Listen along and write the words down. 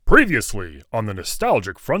Previously on the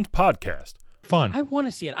Nostalgic Front podcast. Fun. I want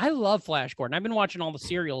to see it. I love Flash Gordon. I've been watching all the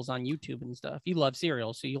serials on YouTube and stuff. You love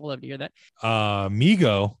serials, so you'll love to hear that.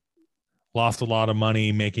 Mego lost a lot of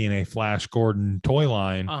money making a Flash Gordon toy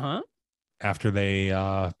line after they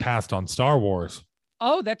passed on Star Wars.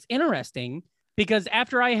 Oh, that's interesting. Because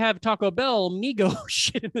after I have Taco Bell, Mego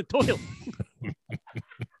shit in the toilet.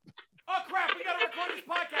 Oh, crap. We got to record this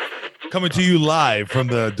podcast. Coming to you live from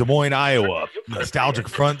the Des Moines, Iowa, Nostalgic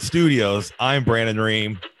Front Studios. I'm Brandon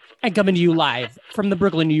Ream. And coming to you live from the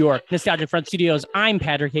Brooklyn, New York, Nostalgic Front Studios, I'm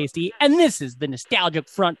Patrick Hasty, and this is the Nostalgic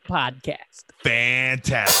Front podcast.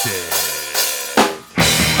 Fantastic.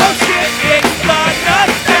 Oh, shit. It's the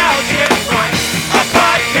Nostalgic Front, a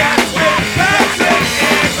podcast with Patrick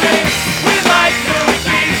and Ream. We like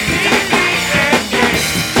movies, TV, and games.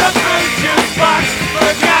 The fruit juice box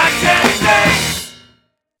for God's sake.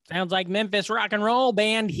 Sounds like Memphis rock and roll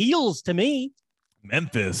band Heels to me.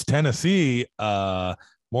 Memphis, Tennessee. More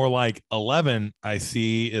like 11, I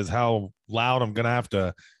see, is how loud I'm going to have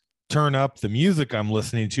to turn up the music I'm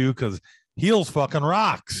listening to because Heels fucking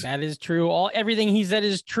rocks. That is true. Everything he said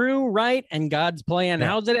is true, right? And God's plan. Yeah.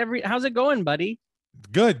 How's it going, buddy?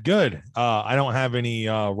 Good. I don't have any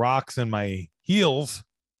rocks in my heels,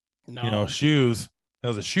 No. shoes. That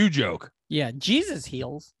was a shoe joke. Yeah, Jesus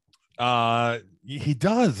heals. He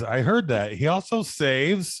does. I heard that. He also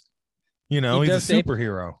saves. He's a does save.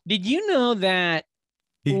 superhero. Did you know that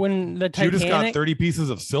when the Judas got Titanic 30 pieces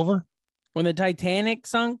of silver? when the Titanic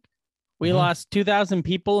sunk, we lost 2,000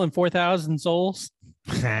 people and 4,000 souls?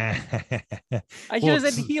 I should have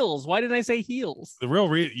said heels. Why didn't I say heels? The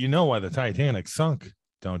real you know why the Titanic sunk,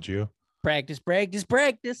 don't you? Practice.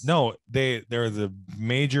 No, there's a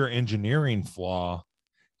major engineering flaw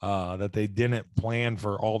that they didn't plan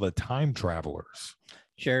for all the time travelers.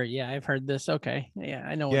 Sure. Yeah, I've heard this. Okay. Yeah,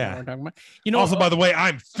 I know what we're talking about. Also, by the way,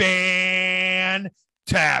 I'm fantastic.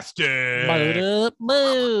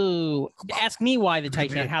 Boo. Ask me why the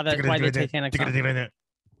Titanic sunk.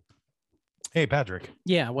 Hey, Patrick.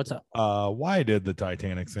 Yeah, what's up? Why did the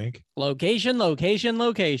Titanic sink? Location.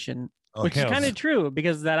 Which is kind of true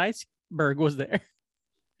because that iceberg was there.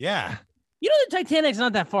 Yeah. The Titanic's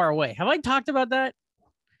not that far away. Have I talked about that?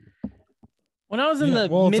 When I was in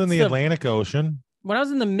it's in the Atlantic Ocean. When I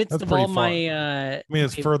was in the midst That's of all pretty my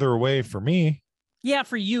it's further away for me. Yeah,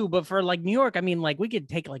 for you, but for like New York, I mean, like we could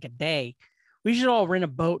take like a day. We should all rent a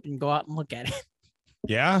boat and go out and look at it.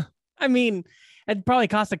 Yeah. I mean, it'd probably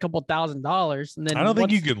cost a couple $1,000s, and then I don't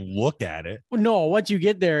think you can look at it. No, once you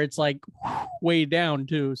get there, it's like way down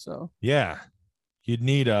too. So yeah, you'd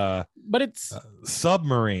need a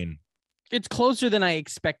submarine. It's closer than I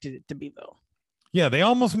expected it to be, though. Yeah, they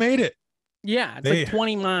almost made it. Yeah, it's like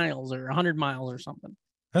 20 miles or 100 miles or something.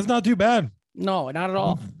 That's not too bad. No, not at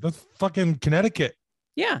all. That's fucking Connecticut.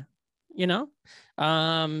 Yeah,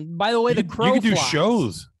 by the way, the crow you could do flies.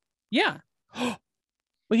 shows. Yeah,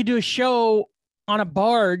 we could do a show on a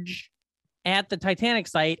barge at the Titanic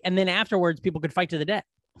site, and then afterwards, people could fight to the death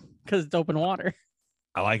because it's open water.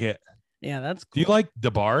 I like it. Yeah, that's cool. Do you like the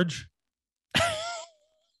barge?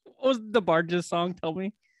 What was the barge's song? Tell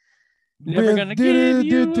me. Never gonna give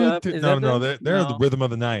you up. No, they're the Rhythm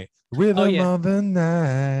of the Night. Rhythm of the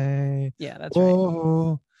night. Yeah, that's right.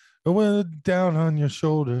 Oh, down on your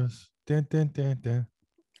shoulders. Dun, dun, dun, dun.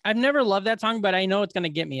 I've never loved that song, but I know it's gonna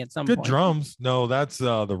get me at some point. Good drums. No, that's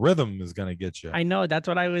the rhythm is gonna get you. I know that's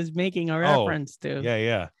what I was making a reference to.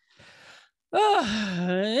 Yeah.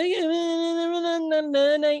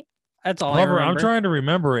 That's all. However, I remember. I'm trying to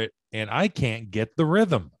remember it, and I can't get the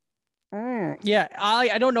rhythm. Yeah,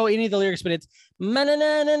 I don't know any of the lyrics, but it's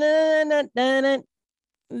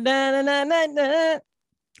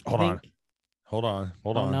Hold on.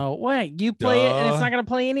 Oh no, wait, you play it and it's not gonna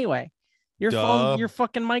play anyway. Your phone, your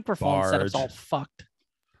fucking microphone setup's all fucked.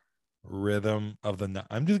 Rhythm of the night.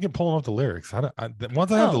 I'm just pulling up the lyrics.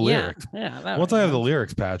 Once I have the lyrics, once I have the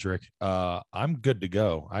lyrics, Patrick, I'm good to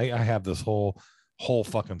go. I have this whole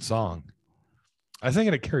fucking song. I sang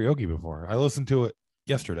it at karaoke before. I listened to it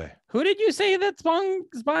yesterday. Who did you say that song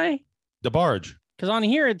is by? The Barge. Because on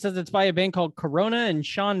here it says it's by a band called Corona and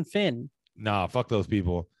Sean Finn. Nah, fuck those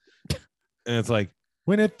people. And it's like,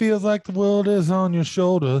 when it feels like the world is on your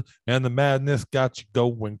shoulder and the madness got you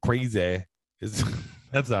going crazy.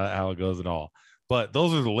 That's not how it goes at all. But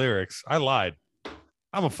those are the lyrics. I lied.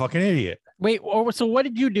 I'm a fucking idiot. Wait, so what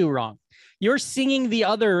did you do wrong? You're singing the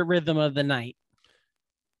other Rhythm of the Night.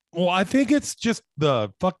 Well, I think it's just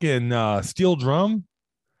the fucking steel drum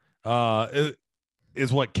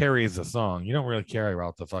is what carries the song. You don't really carry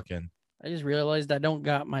about the fucking. I just realized I don't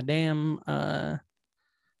got my damn I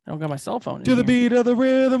don't got my cell phone. To the beat of the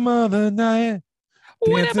rhythm of the night.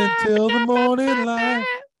 Dancing till the morning light.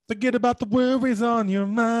 Forget about the worries on your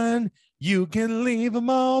mind. You can leave them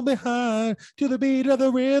all behind to the beat of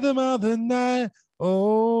the rhythm of the night.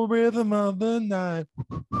 Oh, rhythm of the night.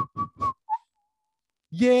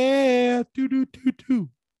 Yeah. Do, do, do, do.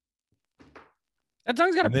 That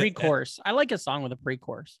song's got a pre-chorus. I like a song with a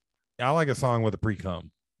pre-chorus. I like a song with a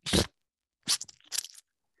pre-cum.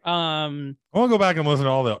 I want to go back and listen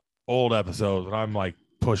to all the old episodes, and I'm like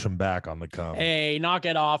pushing back on the cum. Hey, knock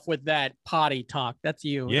it off with that potty talk. That's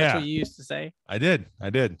you. Yeah. That's what you used to say. I did.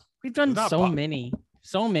 We've done so many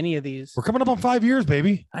of these. We're coming up on 5 years,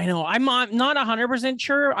 baby. I know. I'm not 100%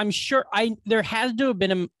 sure. I'm sure there has to have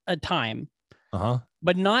been a time,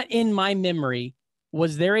 but not in my memory.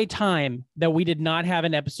 Was there a time that we did not have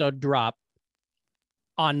an episode drop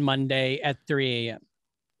on Monday at 3 a.m.?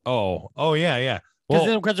 Oh, yeah.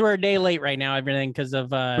 Because we're a day late right now, everything because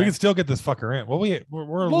of we can still get this fucker in. We're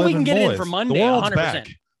we can get boys. it in for Monday. The world's 100%. back.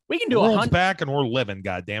 We can do the world's back and we're living.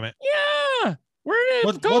 God damn it! Yeah,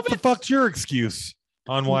 what the fuck's your excuse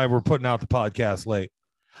on why we're putting out the podcast late?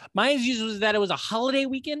 My excuse was that it was a holiday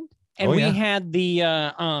weekend and we had the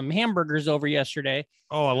hamburgers over yesterday.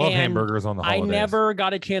 Oh, I love hamburgers on the holidays. I never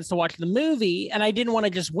got a chance to watch the movie, and I didn't want to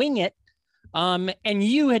just wing it. And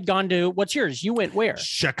you had gone to, what's yours? You went where?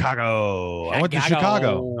 Chicago. I went to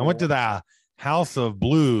Chicago. I went to the House of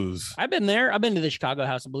Blues. I've been there. I've been to the Chicago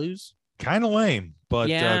House of Blues. Kind of lame, but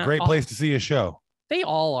great place to see a show. They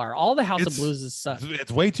all are. All the House of Blues is such.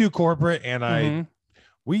 It's way too corporate, and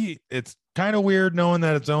it's kind of weird knowing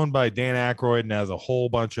that it's owned by Dan Aykroyd and has a whole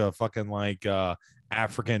bunch of fucking like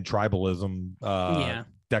African tribalism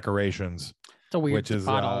decorations. It's a weird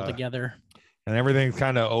spot altogether. And everything's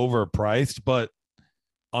kind of overpriced, but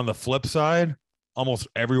on the flip side, almost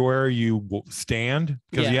everywhere you stand,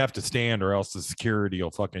 because you have to stand or else the security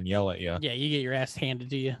will fucking yell at you. Yeah, you get your ass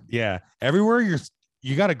handed to you. Yeah, everywhere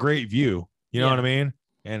you got a great view. You know what I mean?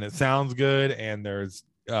 And it sounds good, and there's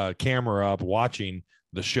camera up watching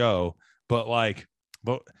the show, but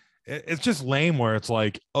it's just lame where it's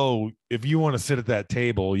like, oh, if you want to sit at that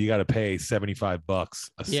table, you got to pay $75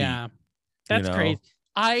 a seat. Yeah, that's crazy.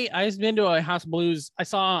 I've been to a House of Blues. I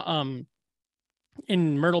saw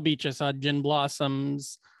in Myrtle Beach. I saw Gin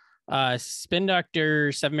Blossoms, Spin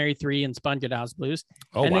Doctor, Seven Mary 3, and Sponge at House Blues.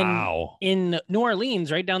 Oh, and wow! In New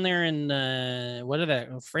Orleans, right down there in what's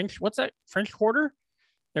that French Quarter?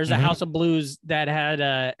 There's a House of Blues that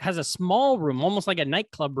has a small room, almost like a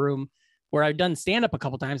nightclub room, where I've done stand up a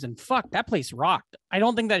couple times, and fuck, that place rocked. I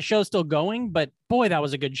don't think that show's still going, but boy, that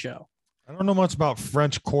was a good show. I don't know much about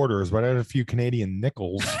French quarters, but I had a few Canadian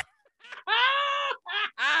nickels.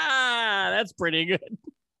 That's pretty good.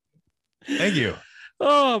 Thank you.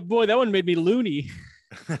 Oh boy, that one made me loony.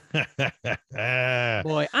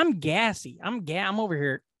 Boy, I'm gassy. I'm over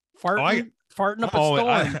here farting up a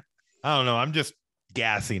storm. I don't know. I'm just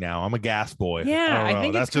gassy now. I'm a gas boy. Yeah, I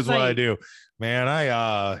think that's just what I do, man.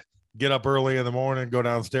 I get up early in the morning, go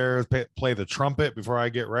downstairs, play the trumpet before I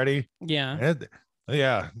get ready. Yeah.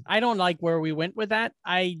 Yeah. I don't like where we went with that.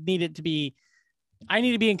 I need to be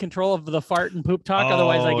in control of the fart and poop talk.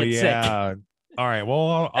 Otherwise I get sick. All right.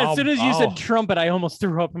 Well, as soon as you said trumpet, I almost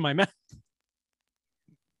threw up in my mouth.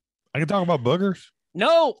 I can talk about boogers.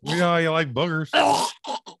 No. You know how you like boogers.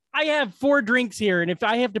 I have 4 drinks here, and if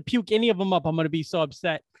I have to puke any of them up, I'm going to be so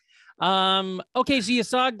upset. Okay. So you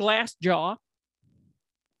saw Glassjaw.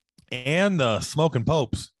 And the Smoking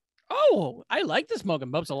Popes. Oh, I like the Smoking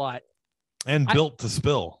Popes a lot. And Built to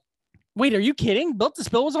Spill. Wait, are you kidding? Built to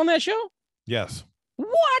Spill was on that show? Yes.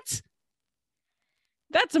 What?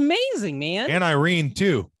 That's amazing, man. And Irene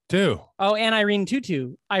too. Oh, and Irene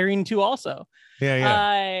too. Irene too also.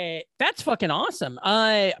 Yeah. That's fucking awesome.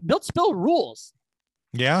 Built to Spill rules.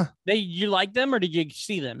 Yeah. You like them or did you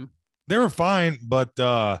see them? They were fine, but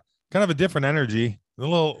kind of a different energy. A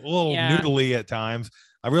little noodly at times.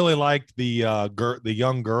 I really liked the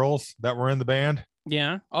young girls that were in the band.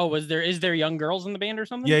 Yeah. Oh, is there young girls in the band or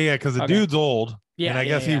something? Yeah, because the dude's old. Yeah. And I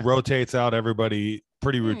guess he rotates out everybody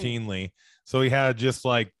pretty routinely. So he had just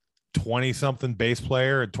like 20-something bass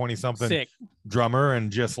player and 20-something drummer,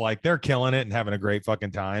 and just like they're killing it and having a great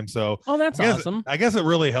fucking time. So that's awesome. I guess it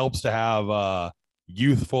really helps to have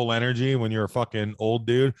youthful energy when you're a fucking old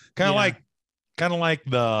dude. Kind of like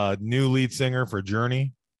the new lead singer for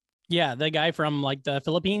Journey. Yeah, the guy from like the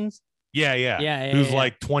Philippines. Yeah. Who's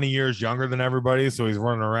like 20 years younger than everybody, so he's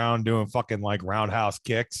running around doing fucking like roundhouse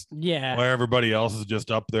kicks. Yeah. While everybody else is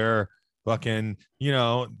just up there fucking, they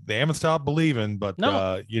haven't stopped believing, but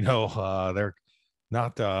they're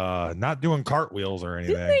not doing cartwheels or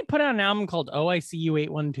anything. Didn't they put out an album called OICU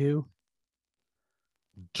 812?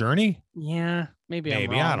 Journey? Yeah. Maybe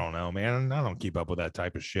I'm I wrong. don't know, man. I don't keep up with that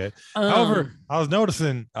type of shit. However, I was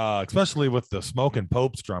noticing, especially with the Smoking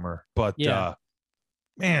Popes drummer, but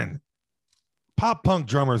man, pop punk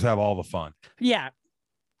drummers have all the fun. Yeah,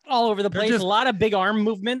 all over the place. A lot of big arm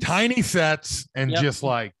movements, tiny sets, and just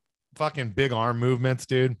like fucking big arm movements,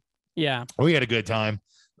 dude. Yeah, we had a good time.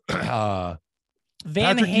 Van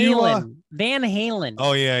Halen.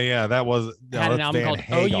 Oh yeah, that was had an album Van called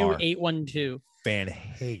Hagar. OU812. Van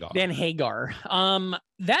Hagar.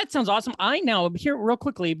 That sounds awesome. I now here real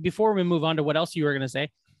quickly before we move on to what else you were gonna say.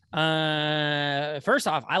 First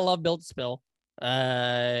off, I love Built to Spill.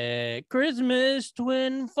 Christmas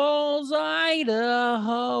Twin Falls,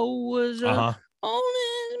 Idaho was a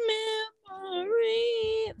oldest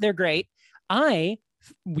memory. They're great.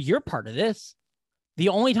 You're part of this. The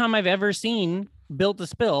only time I've ever seen Built to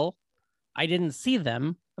Spill, I didn't see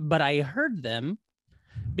them, but I heard them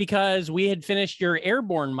because we had finished your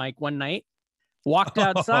Airborne mic one night, walked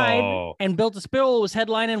outside, and Built to Spill was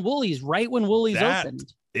headlining Woolies right when Woolies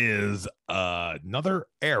opened. Is another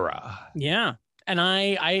era. Yeah. And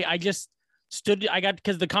I just stood,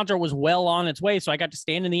 because the concert was well on its way. So I got to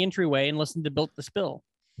stand in the entryway and listen to Built to Spill.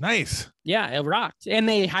 Nice. Yeah, it rocked. And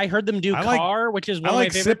I heard them do Car, which is one of my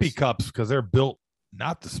favorites. Sippy cups because they're built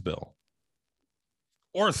not to spill.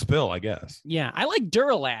 Or spill, I guess. Yeah, I like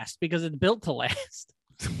Duralast because it's built to last.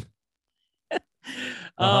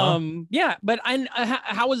 Yeah, but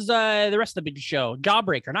how was the rest of the big show?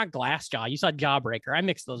 Jawbreaker, not Glassjaw. You saw Jawbreaker. I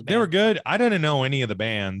mixed those bands. They were good. I didn't know any of the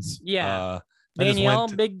bands. Yeah. Danielle,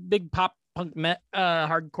 big pop punk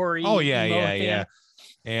hardcore. Oh yeah.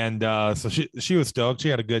 And so she was stoked. She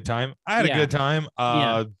had a good time. I had a good time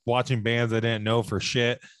watching bands I didn't know for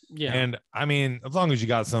shit. Yeah. And I mean, as long as you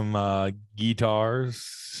got some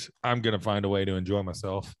guitars, I'm gonna find a way to enjoy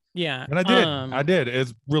myself. Yeah. And I did.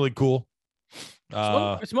 It's really cool.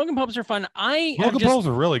 Smoking Popes are fun. Smoking Popes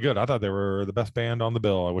are really good. I thought they were the best band on the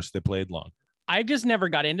bill. I wish they played long. I just never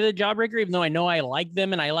got into the Jawbreaker, even though I know I like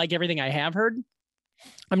them and I like everything I have heard.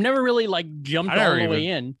 I've never really jumped all the way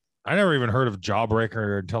in. I never even heard of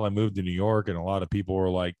Jawbreaker until I moved to New York, and a lot of people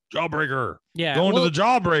were like, Jawbreaker. Yeah. Going to the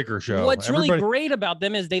Jawbreaker show. What's really great about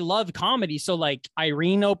them is they love comedy. So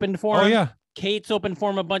Irene opened for them. Oh, yeah. Kate's opened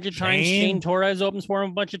for him a bunch of times. Shane Torres opens for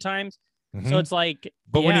him a bunch of times. Mm-hmm. So it's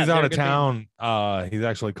but when he's out of town, he's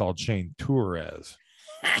actually called Shane Torres.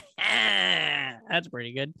 That's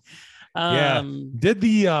pretty good. Did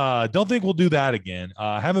don't think we'll do that again.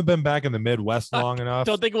 Haven't been back in the Midwest long enough.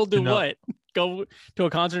 Don't think we'll do what? Go to a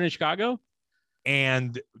concert in Chicago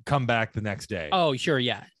and come back the next day. Oh, sure.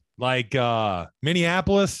 Yeah.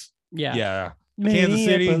 Minneapolis. Yeah. Kansas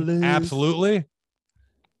City. Absolutely.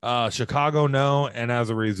 Chicago. No. And as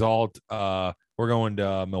a result, we're going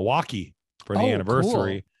to Milwaukee for the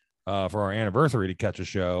anniversary, for our anniversary to catch a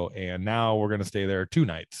show. And now we're going to stay there 2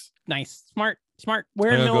 nights. Nice. Smart.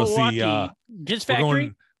 We're in Milwaukee. Just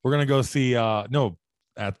Factory. We're going to go see, at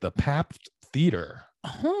the Pabst Theater.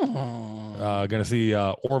 Gonna see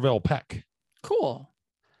Orville Peck. Cool.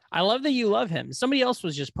 I love that you love him. Somebody else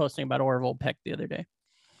was just posting about Orville Peck the other day.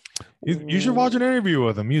 You should watch an interview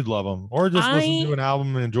with him. You'd love him, or just listen to an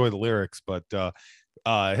album and enjoy the lyrics. But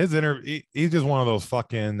his interview, he's just one of those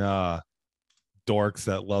fucking dorks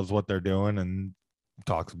that loves what they're doing and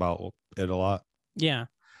talks about it a lot. Yeah.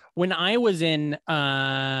 When I was on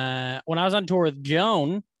tour with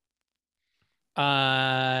Joan,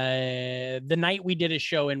 the night we did a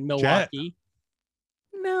show in Milwaukee.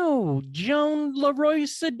 No, Joan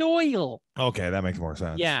LaRoyce Doyle. Okay, that makes more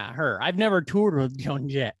sense. Yeah, her. I've never toured with Joan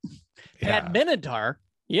Jett. Pat Benatar.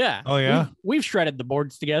 Yeah. Oh yeah. We've shredded the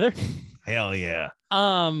boards together. Hell yeah.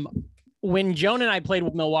 When Joan and I played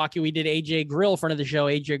with Milwaukee, we did AJ Grill, front of the show,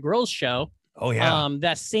 AJ Grill's show. Oh yeah.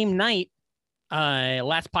 That same night,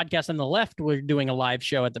 last podcast on the left, we're doing a live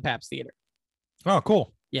show at the Pabst Theater. Oh,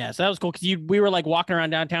 cool. Yeah, so that was cool because we were walking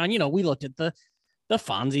around downtown. We looked at the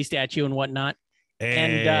Fonzie statue and whatnot,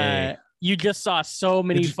 and you just saw so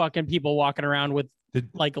many fucking people walking around with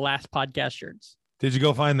last podcast shirts. Did you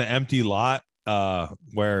go find the empty lot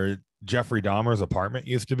where Jeffrey Dahmer's apartment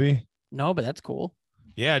used to be? No, but that's cool.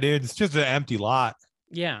 Yeah, dude, it's just an empty lot.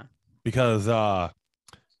 Yeah, because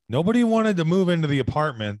nobody wanted to move into the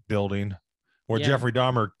apartment building where Jeffrey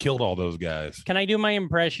Dahmer killed all those guys. Can I do my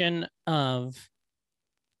impression of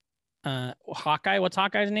Hawkeye? What's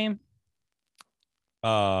Hawkeye's name?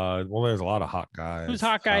 Well, there's a lot of hot guys. Who's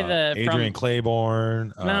Hawkeye? Adrian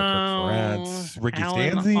Claiborne, Ricky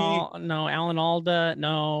Stanzi. Alan Alda.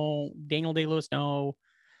 No, Daniel Day-Lewis. No,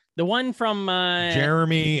 the one from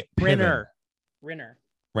Jeremy Renner.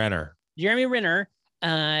 Jeremy Renner.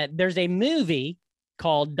 There's a movie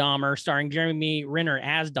called Dahmer starring Jeremy Renner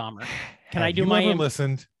as Dahmer. Can I do my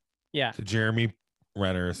listened? Yeah. To Jeremy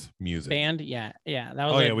Renner's music band? Yeah. That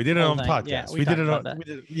was. Oh yeah, we did it on the podcast. Yeah, we did it on.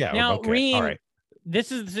 Yeah. Now, okay. Reem, all right.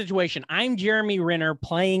 This is the situation. I'm Jeremy Renner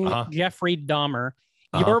playing Jeffrey Dahmer.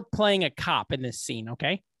 You're playing a cop in this scene.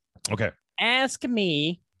 Okay. Okay. Ask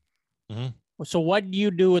me. So what do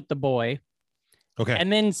you do with the boy? Okay.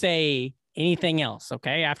 And then say anything else.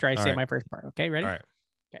 Okay. After I say my first part. Okay. Ready? All right.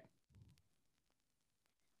 Okay.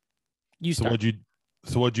 You start.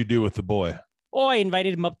 So what'd you do with the boy? Oh, I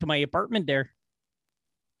invited him up to my apartment there.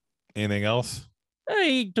 Anything else?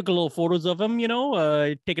 He took a little photos of him,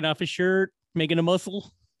 taking off his shirt, making a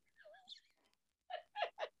muscle.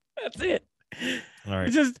 That's it. All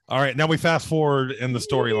right. All right. Now we fast forward in the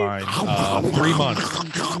storyline. 3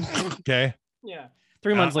 months. Okay. Yeah.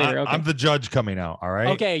 3 months later. Okay. I'm the judge coming out. All right.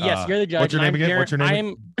 Okay. Yes, you're the judge. What's your name again? What's your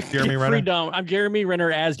name? I'm Jeremy Renner. I'm Jeremy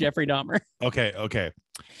Renner as Jeffrey Dahmer. Okay.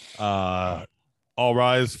 All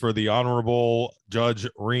rise for the Honorable Judge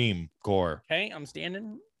Reem Gore. Okay. I'm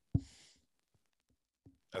standing.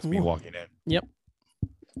 That's me walking in. Yep.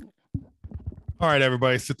 All right,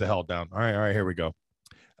 everybody, sit the hell down. All right, here we go.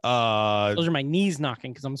 Those are my knees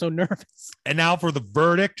knocking because I'm so nervous. And now for the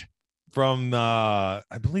verdict from I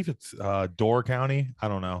believe it's Door County. I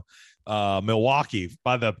don't know. Milwaukee,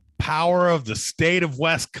 by the power of the state of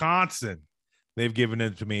Wisconsin, they've given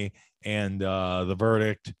it to me. And the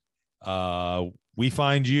verdict, we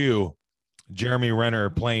find you, Jeremy Renner,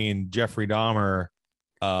 playing Jeffrey Dahmer,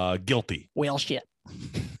 guilty. Well, shit.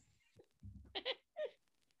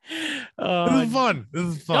 This is fun.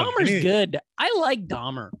 Dahmer's good. I like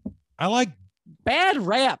Dahmer. I like bad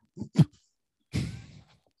rap.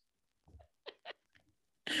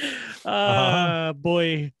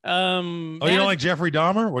 Boy. You don't like Jeffrey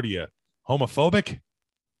Dahmer? What are you, homophobic?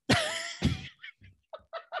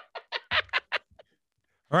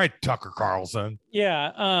 All right, Tucker Carlson.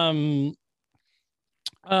 Yeah.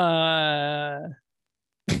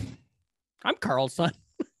 I'm Carlson.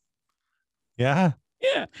 Yeah.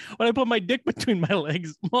 Yeah. When I put my dick between my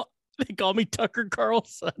legs, they call me Tucker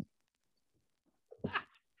Carlson.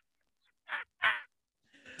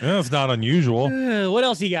 Yeah, it's not unusual. What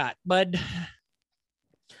else you got, bud?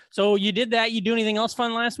 So you did that. You do anything else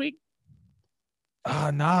fun last week?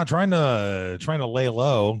 Nah, trying to lay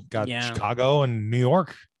low. Got Chicago and New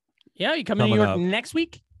York. Yeah, you coming to New York next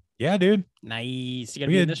week? Yeah, dude. Nice. You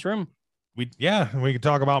gotta be in this room. We can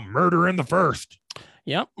talk about Murder in the First.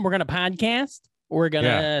 Yep. We're gonna podcast. We're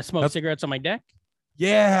gonna smoke cigarettes on my deck.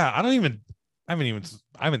 Yeah, I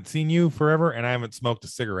haven't seen you forever, and I haven't smoked a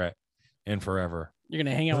cigarette in forever. You're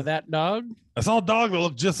gonna hang out with that dog? I saw a dog that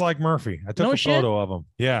looked just like Murphy. I took a photo of him.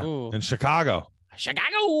 Yeah. Ooh. In Chicago.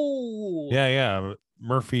 Yeah.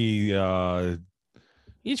 Murphy.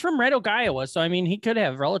 He's from Red Oak, Iowa. So I mean, he could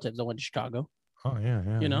have relatives that went to Chicago. Oh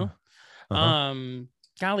yeah. You know.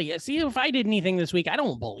 Golly, see, if I did anything this week, I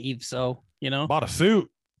don't believe so. Bought a suit.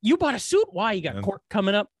 You bought a suit? Why? You got court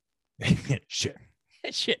coming up? Shit.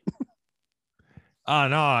 No,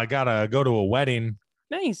 I gotta go to a wedding.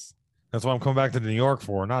 Nice. That's what I'm coming back to New York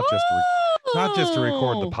for, not just to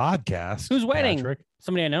record the podcast. Whose wedding? Patrick.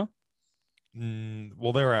 Somebody I know.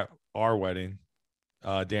 Well, they were at our wedding.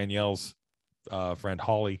 Danielle's friend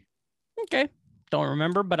Holly. Okay, don't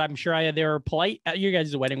remember, but I'm sure they were polite. Your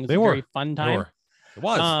guys' wedding was a very fun time. It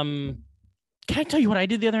was. Can I tell you what I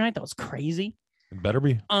did the other night? That was crazy. It better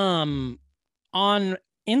be. On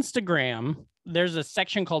Instagram, there's a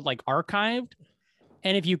section called like archived.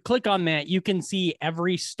 And if you click on that, you can see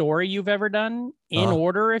every story you've ever done in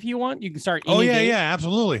order. If you want, you can start. Yeah,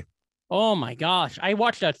 absolutely. Oh my gosh. I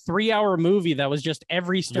watched a 3-hour movie that was just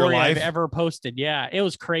every story I've ever posted. Yeah. It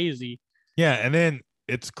was crazy. Yeah. And then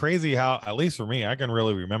it's crazy how, at least for me, I can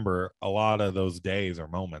really remember a lot of those days or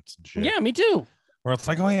moments and shit. Yeah, me too. Where it's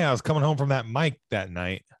like, oh yeah, I was coming home from that mic that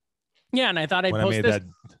night. Yeah. And I thought I'd post this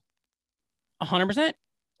 100%.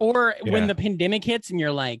 Or when the pandemic hits and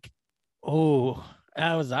you're like, oh,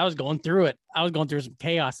 I was going through it. I was going through some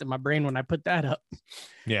chaos in my brain when I put that up.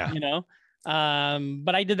 Yeah.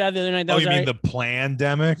 But I did that the other night. You mean the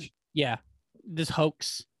plandemic? Yeah. This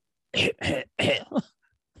hoax. Where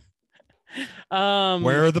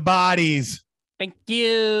are the bodies? Thank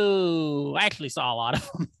you. I actually saw a lot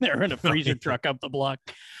of them. They were in a freezer truck up the block.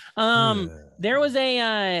 There was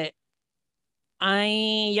yesterday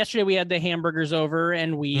we had the hamburgers over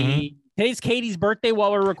and today's Katie's birthday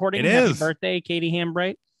while we're recording. Happy birthday, Katie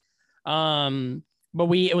Hambright.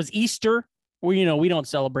 But it was Easter. We don't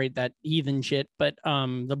celebrate that heathen shit, but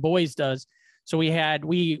the boys does. So we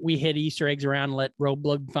hid Easter eggs around and let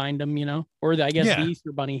Roadblood find them, or the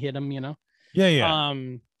Easter bunny hit them, Yeah.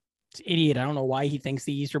 It's an idiot. I don't know why he thinks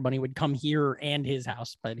the Easter Bunny would come here and his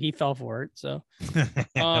house, but he fell for it. So,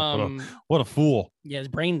 what a fool. Yeah, his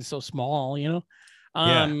brain's so small, Yeah.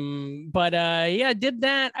 But I did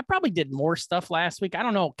that. I probably did more stuff last week. I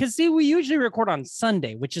don't know. Because see, we usually record on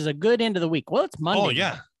Sunday, which is a good end of the week. Well, it's Monday. Oh,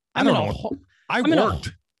 yeah. I'm in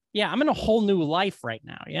a whole new life right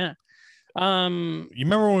now. Yeah. You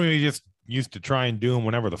remember when we just used to try and do them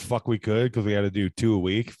whenever the fuck we could because we had to do 2 a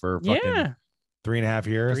week for fucking 3.5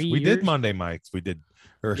 years. We did Monday mics. We did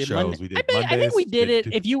shows. Monday. We did I think we did it.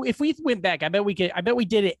 If we went back, I bet we did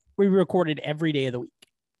it. We recorded every day of the week.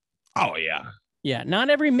 Oh yeah. Yeah, not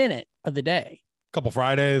every minute of the day. Couple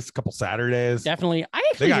Fridays, couple Saturdays. Definitely.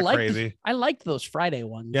 I actually liked those Friday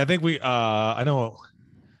ones. Yeah, I think we I know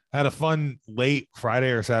I had a fun late Friday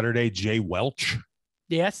or Saturday. Jay Welch.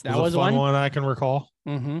 Yes, that was a fun one I can recall.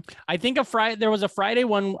 Mm-hmm. I think there was a Friday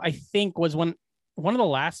one. I think was one of the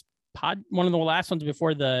last ones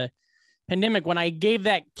before the pandemic when I gave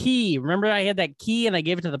that key. Remember, I had that key and I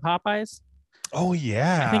gave it to the Popeyes. Oh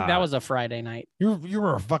yeah, I think that was a Friday night. You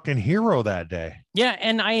were a fucking hero that day. Yeah,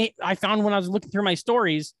 and I found when I was looking through my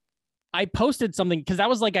stories, I posted something because that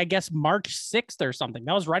was like I guess March 6th or something.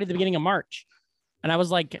 That was right at the beginning of March, and I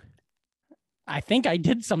was like, I think I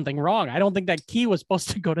did something wrong. I don't think that key was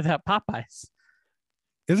supposed to go to that Popeyes.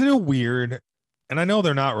 Isn't it weird? And I know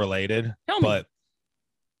they're not related, but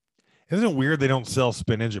isn't it weird they don't sell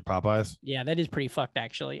spinach at Popeyes? Yeah, that is pretty fucked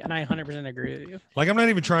actually, and I 100% agree with you. Like I'm not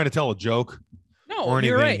even trying to tell a joke. No, or anything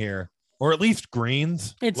you're right. here, or at least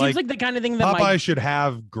greens. It seems like the kind of thing that Popeye should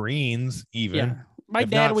have greens. Even my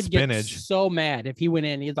dad would get so mad if he went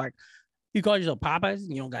in. He's like, "You call yourself Popeyes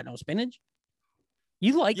and you don't got no spinach?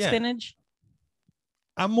 You like spinach?"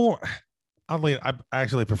 I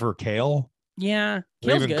actually prefer kale. Yeah,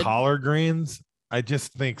 kale's even good. Collard greens. I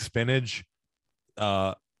just think spinach.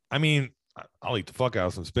 I mean, I'll eat the fuck out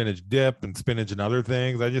of some spinach dip and spinach and other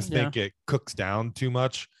things. I just think it cooks down too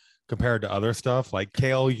much compared to other stuff. Like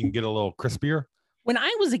kale, you can get a little crispier. When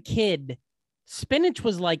I was a kid, spinach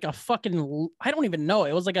was like a fucking, I don't even know.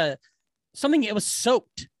 It was like it was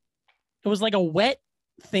soaked. It was like a wet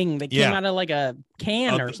thing that came out of like a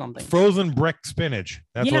can or something. Frozen brick spinach.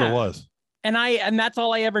 That's what it was. And that's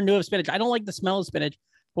all I ever knew of spinach. I don't like the smell of spinach.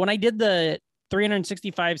 But when I did the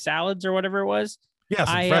 365 salads or whatever it was. Yeah,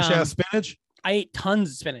 some fresh ass spinach. I ate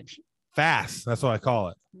tons of spinach. Fast. That's what I call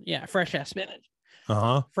it. Yeah, fresh ass spinach.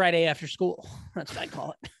 Friday after school. That's what I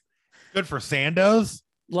call it. Good for Sandos.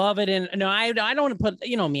 Love it. And no, I don't want to put,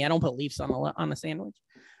 me, I don't put leaves on a sandwich.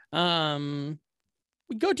 Go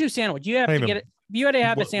to sandwich. You have to get it. If you had to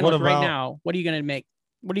have a sandwich right now, what are you going to make?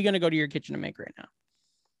 What are you going to go to your kitchen to make right now?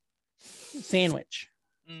 Sandwich.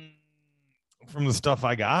 From the stuff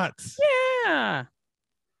I got. Yeah.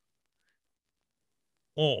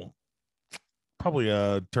 Oh, probably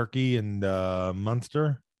a turkey and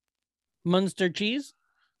Munster cheese.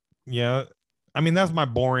 Yeah, I mean that's my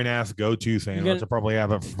boring ass go-to sandwich. I'll probably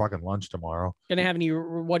have it for fucking lunch tomorrow. Gonna have any?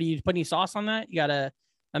 What do you put any sauce on that? You got a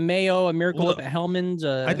mayo, a Miracle Whip, a Hellman's.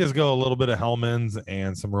 I just go a little bit of Hellman's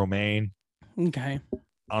and some romaine. Okay.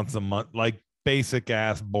 On some like basic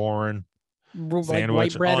ass boring like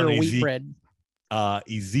sandwich white bread or wheat bread.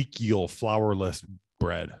 Ezekiel flourless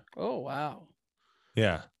bread. Oh wow.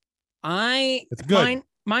 Yeah. It's good.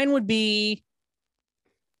 Mine would be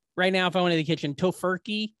right now if I went to the kitchen,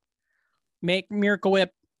 tofurkey, make Miracle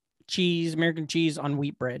Whip cheese, American cheese on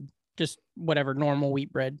wheat bread, just whatever normal wheat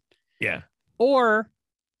bread. Yeah. Or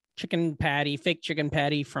fake chicken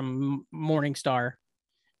patty from Morningstar,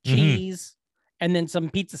 cheese, and then some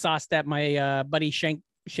pizza sauce that my buddy Shank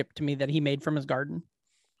shipped to me that he made from his garden.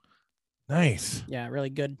 Nice. Yeah, really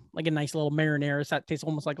good. Like a nice little marinara. That tastes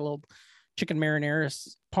almost like a little chicken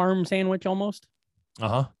marinara parm sandwich almost.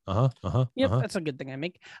 Yep, that's a good thing I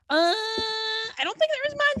make. I don't think there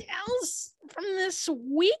was much else from this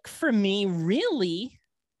week for me, really.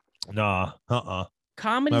 Nah,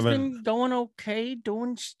 Comedy's been going okay,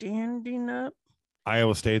 doing standing up.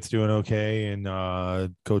 Iowa State's doing okay,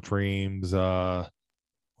 and Coach Reams, and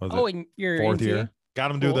your fourth year.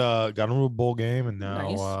 Got him to a bowl game, and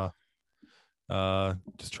now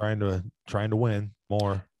just trying to win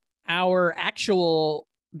more. Our actual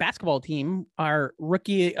basketball team, our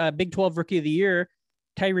rookie, Big 12 Rookie of the Year,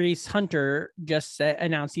 Tyrese Hunter, just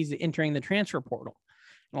announced he's entering the transfer portal.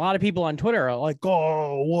 And a lot of people on Twitter are like,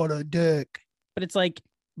 "Oh, what a dick!" But it's like,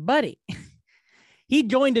 buddy, he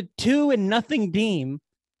joined a 2-0 team,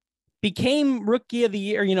 became Rookie of the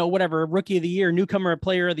Year, Rookie of the Year, newcomer,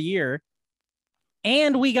 Player of the Year,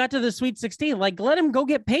 and we got to the Sweet 16. Like, let him go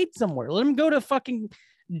get paid somewhere. Let him go to fucking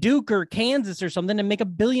Duke or Kansas or something and make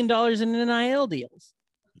 $1 billion in NIL deals.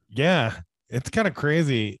 Yeah. It's kind of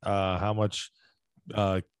crazy how much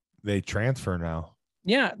they transfer now.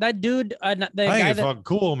 Yeah, that dude, the I guy think it's that fucking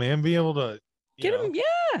cool, man. Be able to get him,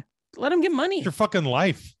 yeah, let him get money. It's your fucking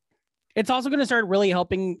life. It's also going to start really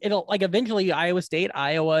helping. It'll like eventually Iowa State,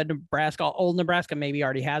 Iowa, Nebraska, old Nebraska maybe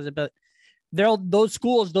already has it, but those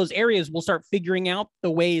schools, those areas will start figuring out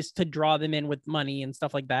the ways to draw them in with money and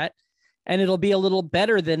stuff like that. And it'll be a little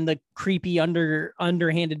better than the creepy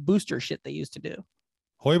underhanded booster shit they used to do.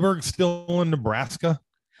 Hoiberg's still in Nebraska.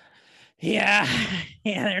 Yeah.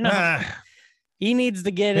 Yeah, they're not. He needs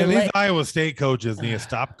to get it. These Iowa State coaches need to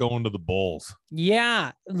stop going to the Bulls.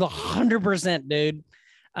 Yeah, 100%, dude.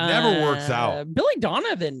 Never works out. Billy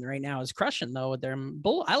Donovan right now is crushing though with their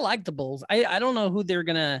Bull. I like the Bulls. I don't know who they're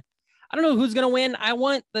gonna. I don't know who's gonna win. I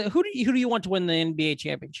want the who do you want to win the NBA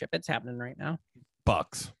championship? It's happening right now.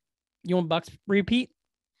 Bucks. You want Bucks repeat?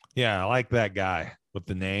 Yeah, I like that guy with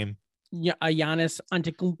the name. Yeah, Giannis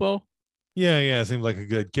Antetokounmpo. Yeah, seems like a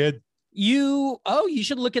good kid. You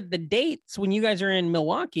should look at the dates when you guys are in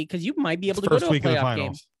Milwaukee because you might be able to go to a playoff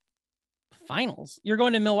game. Finals. You're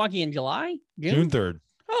going to Milwaukee in July? June 3rd.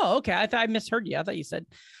 Oh, okay. I thought I misheard you. I thought you said.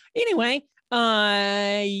 Anyway,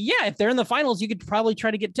 yeah, if they're in the finals, you could probably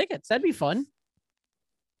try to get tickets. That'd be fun.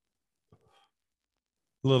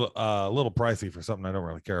 A little pricey for something I don't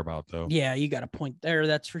really care about, though. Yeah, you got a point there.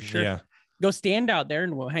 That's for sure. Yeah. Go stand out there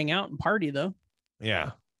and we'll hang out and party, though.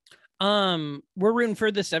 Yeah. We're rooting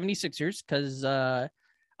for the 76ers because I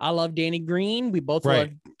love Danny Green. We both love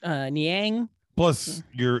Niang. Plus,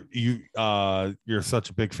 you're such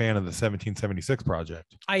a big fan of the 1776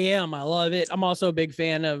 Project. I am. I love it. I'm also a big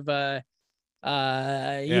fan of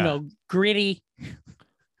Gritty.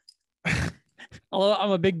 Although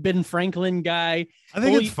I'm a big Ben Franklin guy. I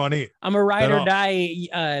think it's funny. I'm a ride or die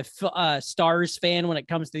Stars fan when it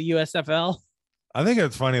comes to the USFL. I think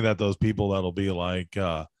it's funny that those people that'll be like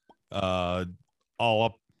all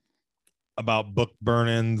up about book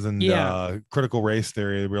burnings and critical race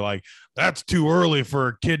theory. We're like, that's too early for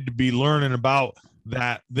a kid to be learning about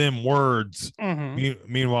them words.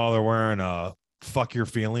 Mm-hmm. Meanwhile, they're wearing a fuck your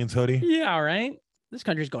feelings hoodie. Yeah, all right. This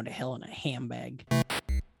country's going to hell in a handbag.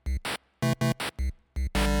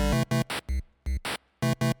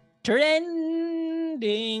 Trending.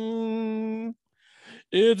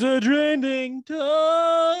 It's a trending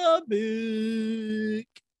topic.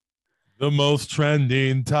 The most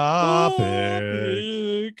trending topic.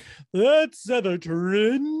 That's the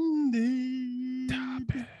trending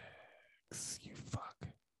topics. You fuck.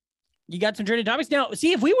 You got some trending topics now.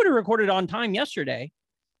 See, if we would have recorded on time yesterday,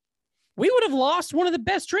 we would have lost one of the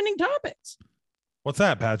best trending topics. What's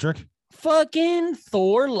that, Patrick? Fucking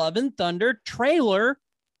Thor: Love and Thunder trailer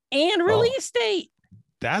and release date.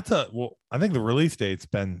 I think the release date's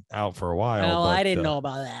been out for a while. Oh, I didn't know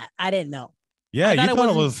about that. I didn't know. Yeah, you thought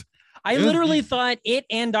it was. I literally thought it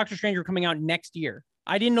and Doctor Strange were coming out next year.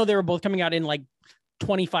 I didn't know they were both coming out in like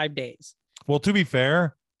 25 days. Well, to be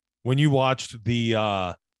fair, when you watched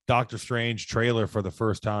the Doctor Strange trailer for the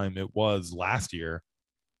first time, it was last year.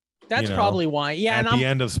 That's probably why. Yeah. At the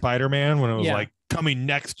end of Spider-Man, when it was like coming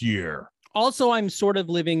next year. Also, I'm sort of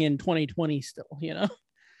living in 2020 still,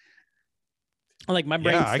 Like my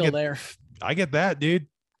brain's still there. I get that, dude.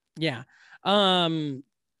 Yeah. Thor,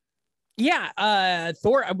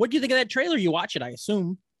 what do you think of that trailer? You watch it, I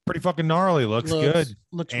assume. Pretty fucking gnarly. Looks good.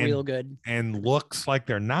 Looks real good. And looks like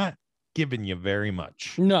they're not giving you very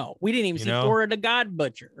much. No, we didn't even see Thor the God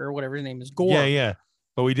Butcher or whatever his name is. Gore. Yeah.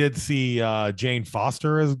 But we did see Jane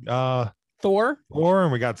Foster as Thor,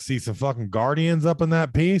 and we got to see some fucking Guardians up in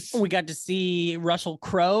that piece. We got to see Russell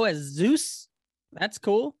Crowe as Zeus. That's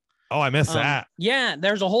cool. Oh, I missed that. Yeah,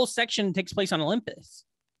 there's a whole section that takes place on Olympus.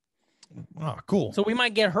 Oh, cool. So we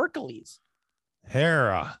might get Hercules.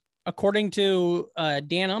 Hera. According to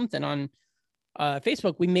Dan Umpton on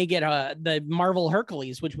Facebook, we may get the Marvel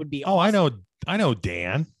Hercules, which would be awesome. I know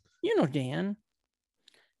Dan. You know Dan.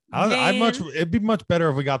 It'd be much better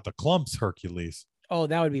if we got the Clumps Hercules. Oh,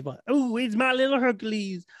 that would be fun. Oh, it's my little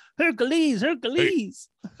Hercules. Hercules.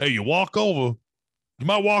 Hey, you walk over. You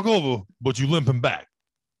might walk over, but you limping back.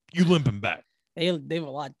 They have a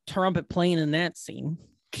lot of trumpet playing in that scene.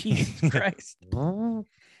 Jesus Christ.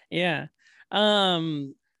 Yeah.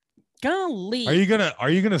 Golly. Are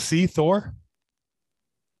you gonna see Thor?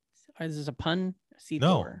 Is this a pun? See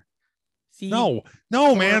no. Thor. See no,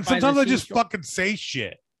 Thor man. Sometimes I just fucking say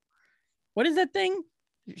shit. What is that thing?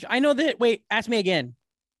 I know that. Wait, ask me again.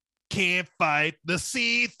 Can't fight the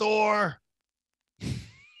sea Thor.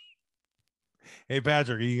 Hey,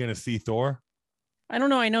 Patrick, are you gonna see Thor? I don't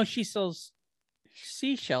know. I know she sells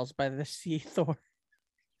seashells by the sea Thor.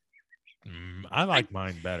 I like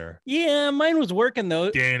mine better. Yeah, mine was working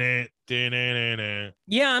though. Yeah,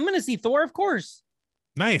 I'm gonna see Thor, of course.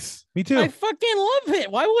 Nice. Me too. I fucking love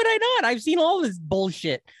it. Why would I not? I've seen all this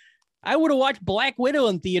bullshit. I would have watched Black Widow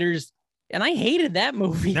in theaters, and I hated that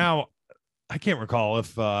movie. Now, I can't recall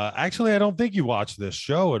if actually I don't think you watched this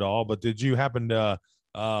show at all, but did you happen to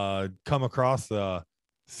come across the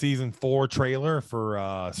season 4 trailer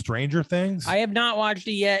for Stranger Things? I have not watched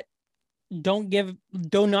it yet. Do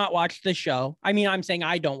not watch the show. I mean, I'm saying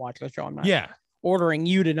I don't watch the show. I'm not ordering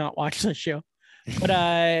you to not watch the show.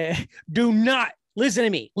 But do not listen to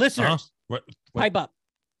me. Listeners, what? Pipe up.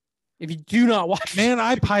 If you do not watch, man,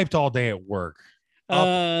 I piped all day at work.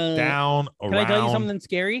 Up, down, around. Can I tell you something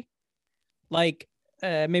scary? Like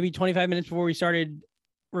maybe 25 minutes before we started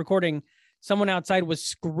recording, someone outside was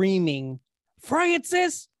screaming,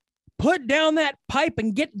 "Francis, put down that pipe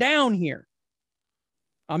and get down here.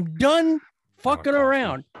 I'm done fucking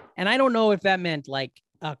around." And I don't know if that meant like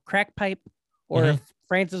a crack pipe or if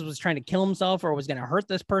Francis was trying to kill himself or was going to hurt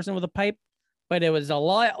this person with a pipe. But it was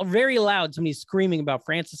very loud. Somebody screaming about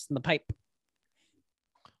Francis and the pipe.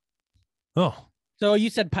 Oh. So you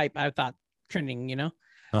said pipe. I thought trending, you know?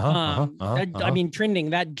 I mean,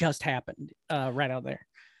 trending, that just happened right out there.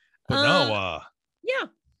 But yeah.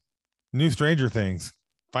 New Stranger Things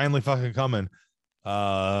finally fucking coming.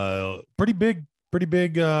 Pretty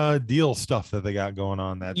big deal stuff that they got going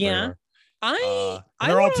on that trailer.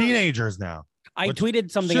 They're all teenagers now. I tweeted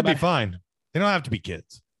something should be fine. They don't have to be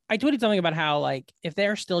kids. I tweeted something about how like if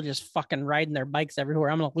they're still just fucking riding their bikes everywhere,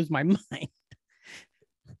 I'm gonna lose my mind.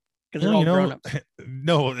 Because they're all grown ups.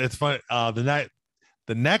 No, it's fun.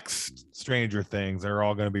 The next Stranger Things, they're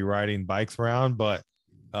all gonna be riding bikes around, but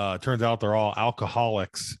turns out they're all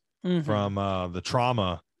alcoholics from the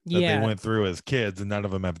trauma that they went through as kids, and none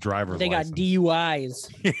of them have driver's license. They got DUIs.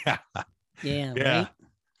 Yeah.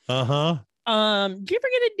 Right? Did you ever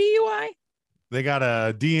get a DUI? They got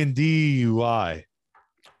a D&D UI.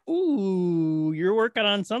 Ooh, you're working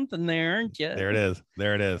on something there, aren't you? There it is.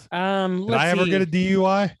 Did I ever get a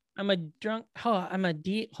DUI? I'm a drunk. Hold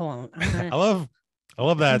on. I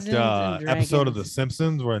love that episode of The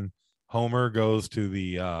Simpsons when Homer goes to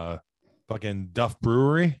the fucking Duff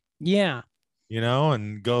Brewery. Yeah. You know,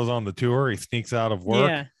 and goes on the tour. He sneaks out of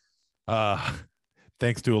work. Yeah.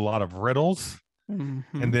 Thanks to a lot of riddles. And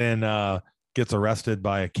then gets arrested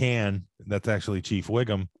by a can. That's actually Chief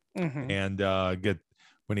Wiggum. And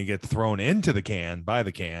when he gets thrown into the can by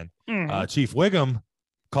the can, Chief Wiggum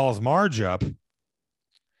calls Marge up and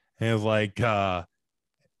is like, yeah,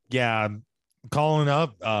 I'm calling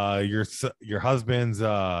up your husband's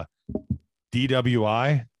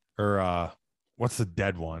DWI or what's the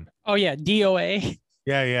dead one? Oh yeah, DOA.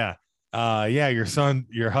 Yeah.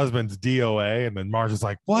 Your husband's DOA. And then Marge is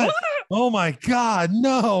like, what? Oh my God,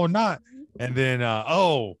 no, not. And then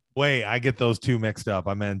oh wait, I get those two mixed up.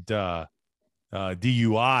 I meant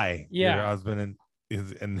DUI. Yeah. Your husband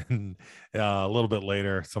and then a little bit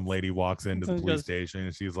later, some lady walks into the police station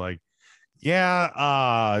and she's like,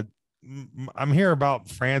 yeah, I'm here about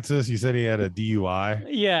Francis. You said he had a DUI.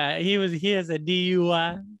 Yeah, he has a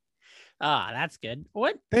DUI. That's good.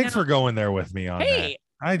 What? Thanks for going there with me on that.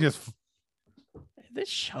 This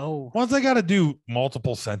show. Once I got to do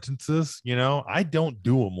multiple sentences, you know, I don't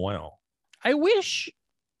do them well. I wish,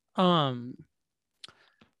 I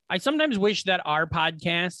sometimes wish that our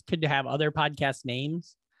podcast could have other podcast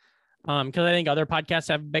names. Because I think other podcasts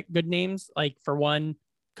have good names. Like for one,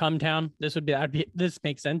 Cumtown. This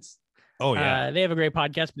makes sense. Oh yeah. They have a great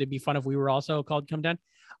podcast, but it'd be fun if we were also called Cumtown.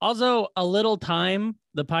 Also, A Little Time,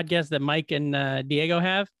 the podcast that Mike and Diego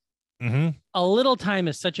have. A Little Time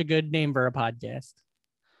is such a good name for a podcast.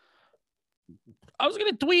 I was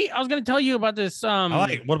gonna tell you about this.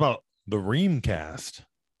 What about the Reamcast?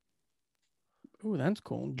 Ooh, that's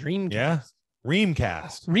cool. Dreamcast. Yeah.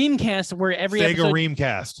 Reamcast, where every Sega episode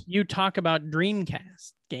Reamcast. you talk about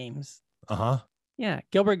Dreamcast games. Yeah.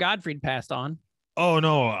 Gilbert Gottfried passed on. Oh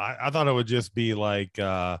no, I thought it would just be like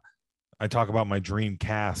I talk about my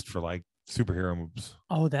Dreamcast for like superhero movies.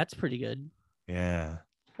 Oh, that's pretty good. Yeah.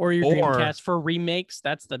 Or your Dreamcast for remakes.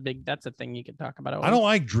 That's a thing you could talk about. I don't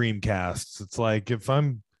like Dreamcasts. It's like if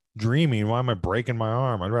I'm dreaming, why am I breaking my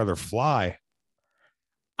arm? I'd rather fly.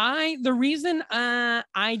 The reason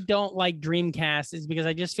I don't like Dreamcast is because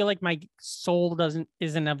I just feel like my soul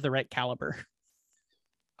isn't of the right caliber.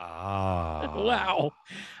 Wow.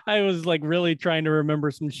 I was like really trying to remember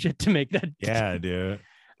some shit to make that. Yeah, dude.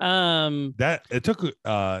 That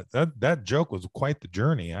joke was quite the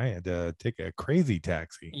journey. I had to take a crazy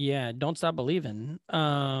taxi. Yeah, Don't Stop Believing.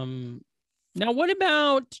 Now what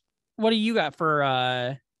do you got for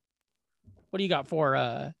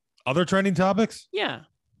Other trending topics? Yeah.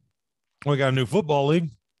 We got a new football league.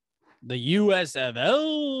 The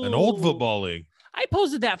USFL. An old football league. I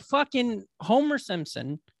posted that fucking Homer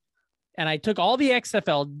Simpson and I took all the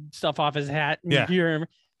XFL stuff off his hat. And Yeah.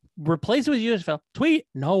 Replaced it with USFL. Tweet.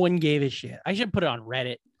 No one gave a shit. I should put it on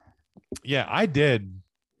Reddit. Yeah, I did.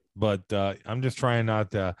 But I'm just trying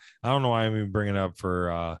not to. I don't know why I'm even bringing it up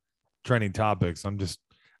for trending topics.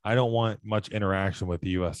 I don't want much interaction with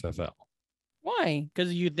the USFL. Why?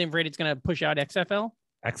 Because you think it's going to push out XFL?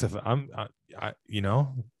 XFL.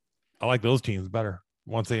 I like those teams better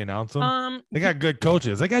once they announce them. They got good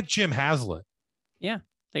coaches. They got Jim Haslett. Yeah.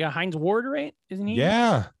 They got Heinz Ward, right? Isn't he?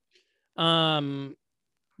 Yeah.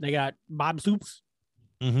 They got Bob Soups.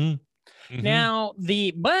 Mm-hmm. Now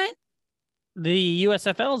the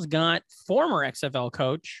USFL's got former XFL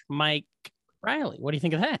coach Mike Riley. What do you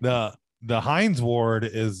think of that? The Heinz Ward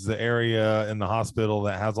is the area in the hospital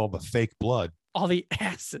that has all the fake blood. All the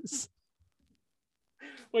asses.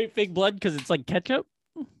 Wait, fake blood because it's like ketchup?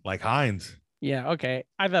 Like Heinz. Yeah, okay.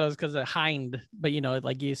 I thought it was because of Hind, but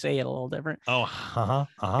like you say it a little different. Oh,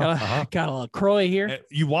 Got a little Croy here.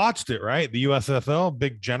 You watched it, right? The USFL,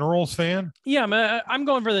 big Generals fan? Yeah, I'm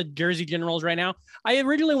going for the Jersey Generals right now. I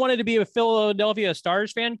originally wanted to be a Philadelphia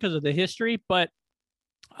Stars fan because of the history, but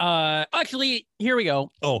actually, here we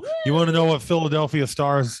go. Oh, you want to know what Philadelphia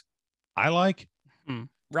Stars I like?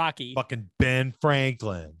 Rocky. Fucking Ben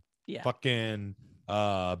Franklin. Yeah. Fucking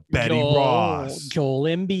Betty Ross. Joel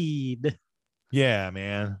Embiid. Yeah,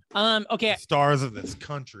 man. Okay. The stars of this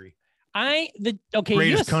country.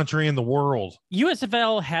 Greatest country in the world.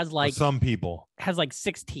 USFL has for some people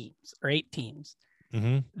 6 teams or 8 teams.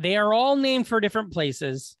 Mm-hmm. They are all named for different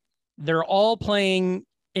places. They're all playing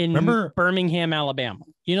in Birmingham, Alabama.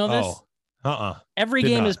 You know this? Every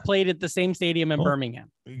game is played at the same stadium in Birmingham.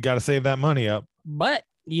 You got to save that money up. But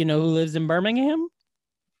you know who lives in Birmingham?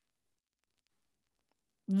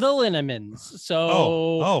 The Linnemans.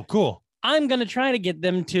 So cool. I'm going to try to get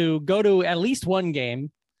them to go to at least one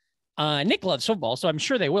game. Nick loves football, so I'm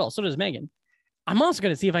sure they will. So does Megan. I'm also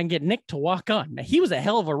going to see if I can get Nick to walk on. Now, he was a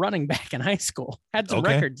hell of a running back in high school. Had some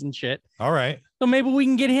records and shit. All right. So maybe we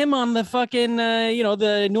can get him on the fucking,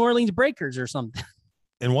 the New Orleans Breakers or something.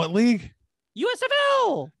 In what league?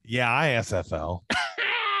 USFL. Yeah, ISFL.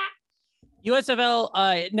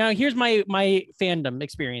 USFL. Now here's my fandom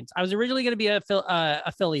experience. I was originally going to be a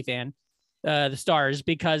Philly fan, the Stars,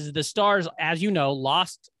 because the Stars, as you know,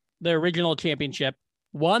 lost the original championship,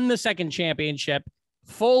 won the second championship,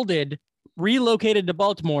 folded, relocated to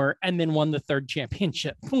Baltimore, and then won the third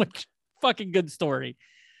championship. Which fucking good story.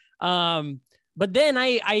 But then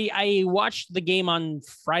I watched the game on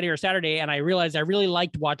Friday or Saturday, and I realized I really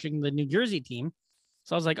liked watching the New Jersey team.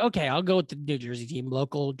 So I was like, okay, I'll go with the New Jersey team.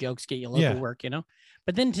 Local jokes get you local work,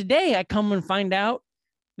 But then today I come and find out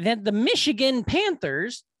that the Michigan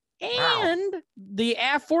Panthers and the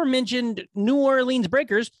aforementioned New Orleans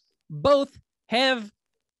Breakers both have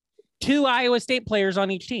 2 Iowa State players on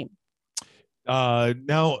each team.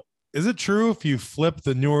 Now, is it true if you flip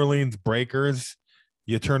the New Orleans Breakers,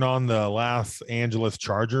 you turn on the Los Angeles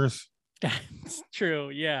Chargers? That's true.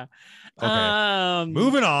 Yeah. Okay.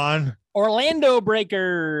 Moving on. Orlando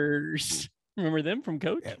Breakers. Remember them from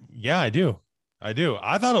Coach? Yeah, I do. I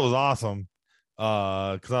thought it was awesome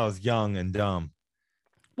because I was young and dumb.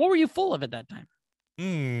 What were you full of at that time?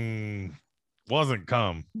 Wasn't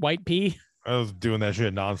cum. White pea? I was doing that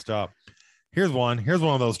shit nonstop. Here's one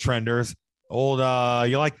of those trenders. Old,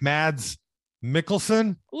 you like Mads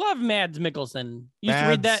Mikkelsen? Love Mads Mikkelsen. Used to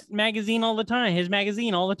read that magazine all the time. His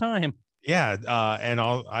magazine all the time. Yeah,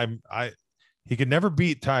 and he could never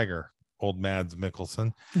beat Tiger. Old Mads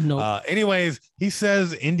Mikkelsen. No. Anyways, he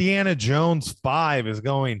says Indiana Jones 5 is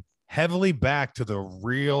going heavily back to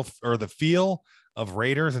the feel of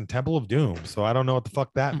Raiders and Temple of Doom. So I don't know what the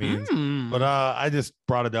fuck that means, but I just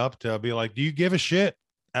brought it up to be like, do you give a shit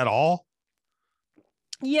at all?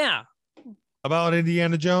 Yeah. About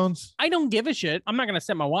Indiana Jones? I don't give a shit. I'm not going to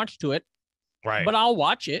set my watch to it. Right. But I'll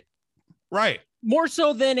watch it. Right. More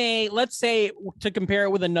so than let's say, to compare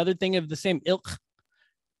it with another thing of the same ilk.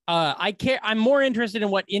 I'm more interested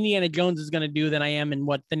in what Indiana Jones is going to do than I am in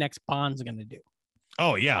what the next Bond's going to do.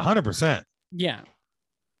 Oh yeah. 100%. Yeah.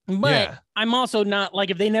 But I'm also not like,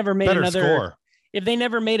 if they never made better another score. If they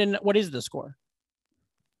never made what is the score?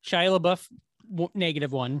 Shia LaBeouf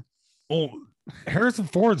 -1. Oh, Harrison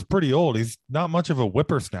Ford's pretty old. He's not much of a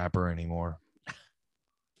whippersnapper anymore.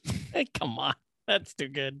 Hey, come on. That's too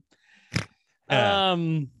good.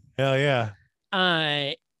 Hell yeah.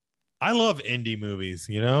 I love indie movies,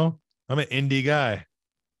 I'm an indie guy.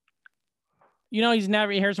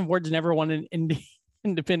 Harrison Ford's never won an Indy.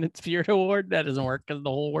 Independent Spirit Award. That doesn't work because the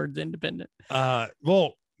whole word's independent.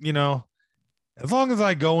 Well, as long as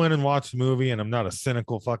I go in and watch the movie and I'm not a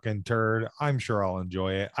cynical fucking turd, I'm sure I'll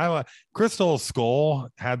enjoy it. Crystal Skull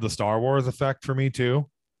had the Star Wars effect for me too.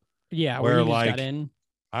 Yeah, where you just like got in.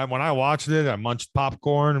 when I watched it, I munched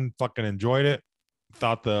popcorn and fucking enjoyed it.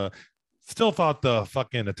 Still thought the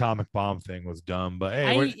fucking atomic bomb thing was dumb, but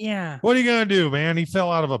hey, what are you gonna do, man? He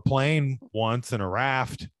fell out of a plane once in a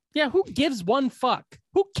raft. Yeah, who gives one fuck?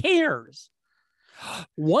 Who cares?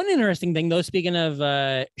 One interesting thing, though, speaking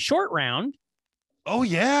of Short Round. Oh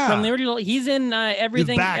yeah, from the original, he's in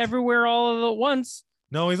Everything, Everywhere, All at Once.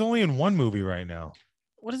 No, he's only in one movie right now.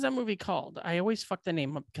 What is that movie called? I always fuck the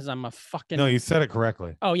name up because I'm a fucking. No, you said it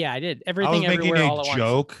correctly. Oh yeah, I did. Everything, Everywhere, All at Once. I was making a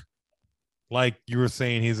joke. Like you were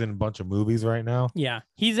saying, he's in a bunch of movies right now. Yeah,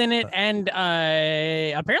 he's in it, and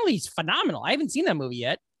apparently he's phenomenal. I haven't seen that movie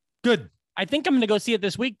yet. Good. I think I'm gonna go see it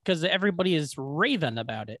this week because everybody is raving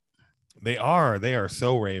about it. They are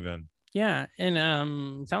so raving. Yeah,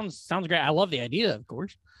 and sounds great. I love the idea, of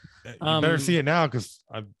course. You better see it now because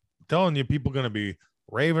I'm telling you, people are gonna be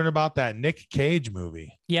raving about that Nick Cage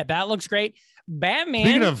movie. Yeah, that looks great.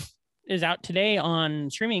 Batman is out today on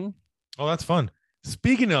streaming. Oh, that's fun.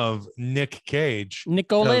 Speaking of Nick Cage,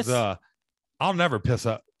 Nicholas, I'll never pass.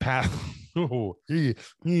 I'll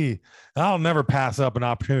never pass up an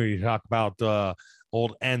opportunity to talk about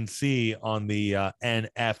old NC on the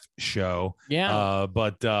NF show. Yeah.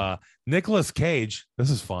 But Nicolas Cage,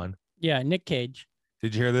 this is fun. Yeah, Nick Cage.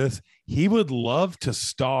 Did you hear this? He would love to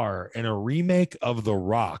star in a remake of The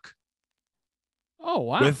Rock. Oh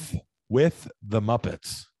wow! With the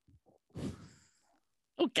Muppets.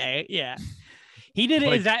 Okay, yeah. He did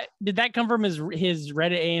it. Did that come from his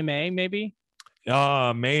Reddit AMA? Maybe.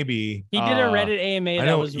 Maybe he did a Reddit AMA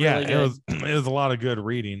that was really good. It was a lot of good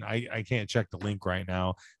reading. I can't check the link right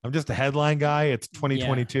now. I'm just a headline guy. It's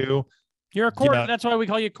 2022. Yeah. You're a quarter. That's why we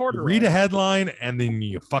call you quarter. Read a headline and then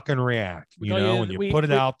you fucking react. When you put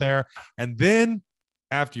it out there, and then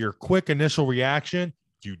after your quick initial reaction,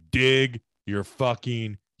 you dig your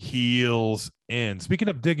fucking heels in. Speaking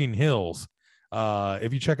of digging heels,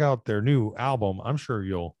 if you check out their new album, I'm sure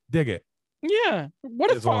you'll dig it. Yeah.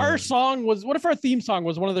 What if our theme song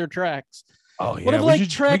was one of their tracks? Oh yeah. What if we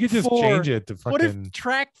could just change it to fucking. What if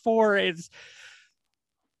track 4 is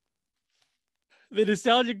the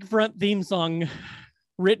Nostalgic Front theme song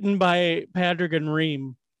written by Patrick and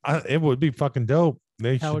Reem? It would be fucking dope.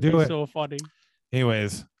 They should do it. So funny.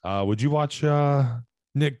 Anyways, would you watch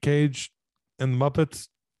Nick Cage and the Muppets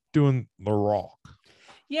doing The Rock?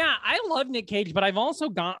 Yeah, I love Nick Cage, but I've also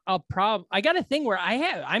got a problem. I got a thing where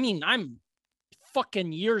I'm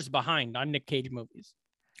fucking years behind on Nick Cage movies.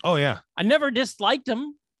 Oh yeah. I never disliked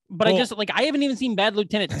him, but I haven't even seen Bad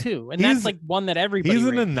Lieutenant 2. And that's like one that everybody He's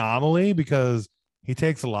an anomaly because he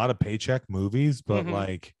takes a lot of paycheck movies, but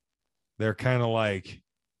like they're kind of like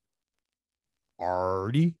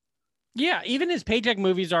arty. Yeah, even his paycheck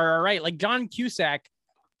movies are all right. Like John Cusack,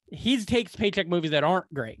 he takes paycheck movies that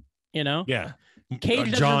aren't great, Yeah.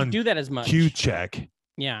 Cage doesn't do that as much. Q-check.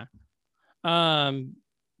 Yeah.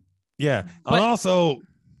 Yeah. And also,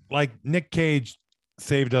 like, Nick Cage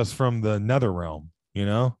saved us from the Netherrealm,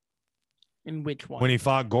 In which one? When he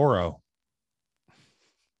fought Goro.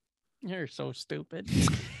 You're so stupid.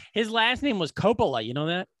 His last name was Coppola. You know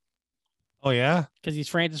that? Oh, yeah? Because he's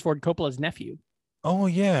Francis Ford Coppola's nephew. Oh,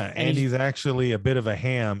 yeah. And he's actually a bit of a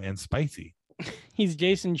ham and spicy. He's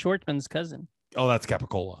Jason Schwartzman's cousin. Oh, that's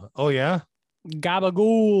Capicola. Oh, yeah?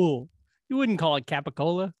 Gabagool. You wouldn't call it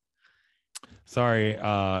Capicola. Sorry,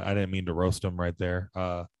 I didn't mean to roast him right there.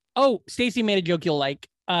 Stacy made a joke you'll like.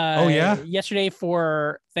 Oh yeah. Yesterday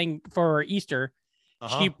for Easter,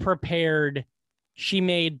 she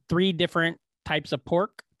made 3 different types of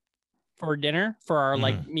pork for dinner for our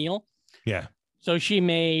meal. Yeah. So she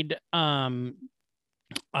made ham.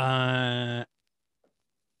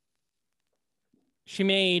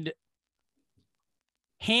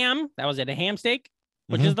 That was it. A ham steak,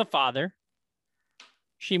 which is the father.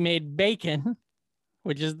 She made bacon,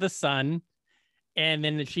 which is the son. And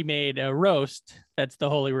then she made a roast. That's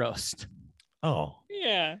the holy roast. Oh.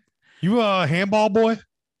 Yeah. You a handball boy?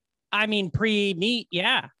 I mean, pre-meat.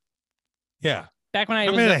 Yeah. Yeah. Back when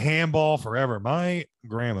I made a handball forever. My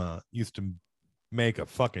grandma used to make a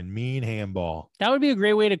fucking mean handball. That would be a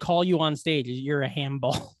great way to call you on stage. You're a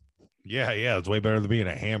handball. Yeah. It's way better than being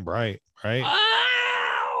a ham bright, right? Oh,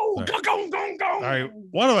 all right,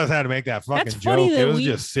 one of us had to make that fucking joke. It was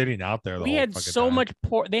just sitting out there. We had so much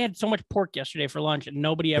pork. They had so much pork yesterday for lunch, and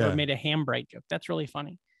nobody ever made a ham bright joke. That's really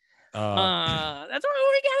funny. That's why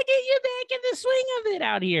we gotta get you back in the swing of it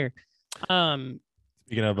out here.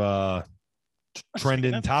 Speaking of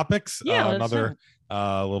trending topics. Yeah, Another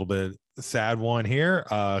little bit sad one here.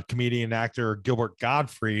 Comedian actor Gilbert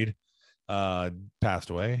Gottfried passed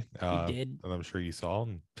away. He did. I'm sure you saw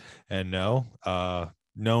and know.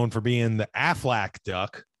 Known for being the Aflac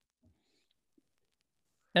duck.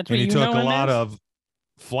 That's what and he you took know a lot as? of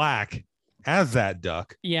flack as that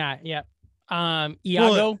duck. Yeah. Iago.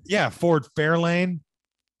 Well, yeah, Ford Fairlane.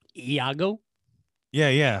 Iago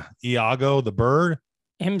Yeah. Iago the bird.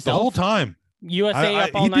 himself. The whole time. USA Up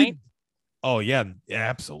All he Night. did- Oh yeah,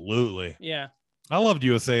 absolutely. Yeah. I loved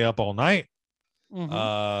USA Up All Night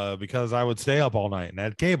Mhm. because I would stay up all night and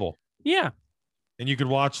had cable, Yeah. and you could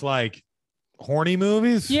watch like horny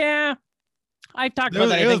movies. Yeah. I talked it about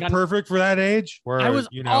was, that. I it was think on- perfect for that age. Where I was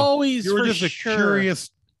you know always you were for just a sure. curious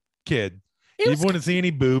kid. It You was wouldn't see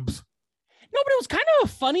any boobs. No, but it was kind of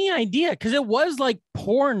a funny idea because it was like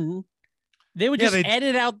porn. They would Yeah, just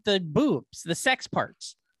edit out the boobs, the sex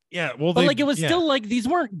parts. Yeah, well, But like it was still like these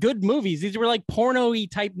weren't good movies. These were like porno-y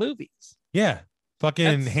type movies. yeah,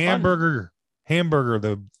 fucking That's hamburger,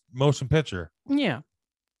 the motion picture Yeah.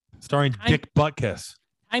 starring Dick Butkus.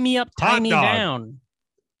 Tie me up, Hot tie me dog. down.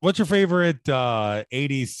 What's your favorite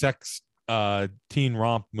 80s sex teen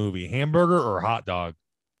romp movie? Hamburger or Hot Dog?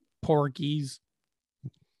 Porkies.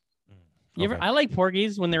 You ever? Okay. I like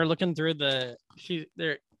Porkies when they're looking through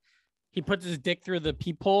he puts his dick through the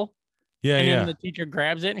peephole. Yeah, And yeah. then the teacher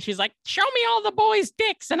grabs it and she's like, "Show me all the boys'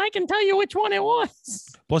 dicks and I can tell you which one it was."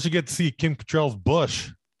 Plus, you get to see Kim Cattrall's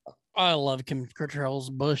bush. I love Kim Cattrall's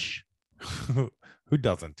bush. Who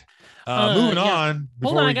doesn't? Moving yeah. on. Hold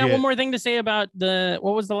before on, we I got get one more thing to say about what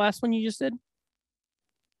was the last one you just did?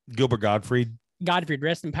 Gilbert Gottfried. Godfried,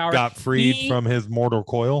 rest in power. Got freed from his mortal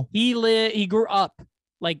coil. He grew up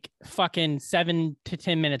like fucking 7 to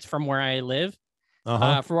 10 minutes from where I live.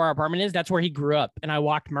 For where our apartment is, that's where he grew up. And I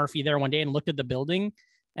walked Murphy there one day and looked at the building.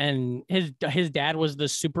 And his dad was the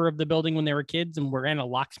super of the building when they were kids, and we ran a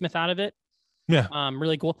locksmith out of it. Yeah.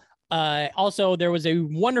 Really cool. Also, there was a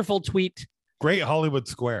wonderful tweet. Great Hollywood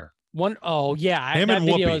Square. Oh yeah, Him that and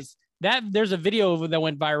video Whoopi. is that. There's a video that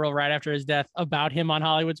went viral right after his death about him on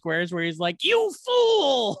Hollywood Squares where he's like, "You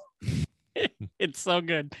fool!" It's so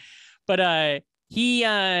good. But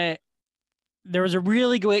there was a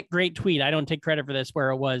really great tweet. I don't take credit for this,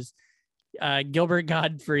 where it was Gilbert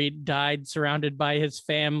Gottfried died surrounded by his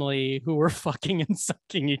family who were fucking and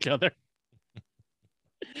sucking each other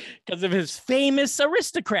because of his famous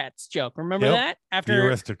aristocrats joke. Remember that? The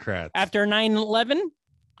aristocrats. After 9/11?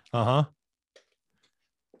 I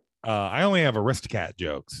only have Aristocat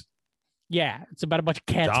jokes. Yeah, it's about a bunch of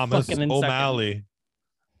cats Thomas fucking and sucking. O'Malley,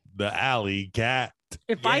 the alley cat.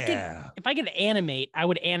 If I could animate, I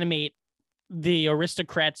would animate the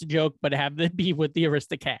aristocrats joke, but have it be with the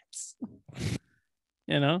aristocats.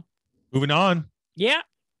 You know? Moving on. Yeah.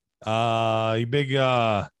 You big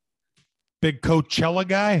Coachella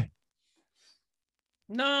guy?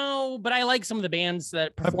 No, but I like some of the bands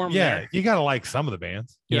that perform there. You gotta like some of the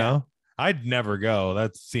bands. You know, I'd never go.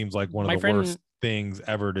 That seems like one of the worst things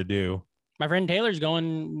ever to do. My friend Taylor's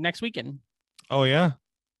going next weekend. Oh yeah,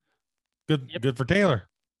 good for Taylor.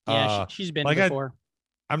 Yeah, she's been before.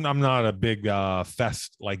 I'm not a big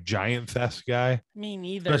fest, like giant fest guy. Me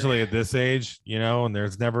neither. Especially at this age, and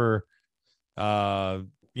there's never I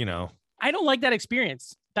don't like that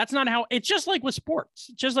experience. That's not how it's just like with sports.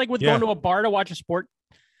 Just like with going to a bar to watch a sport.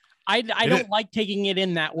 I don't like taking it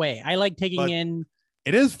in that way. I like taking in.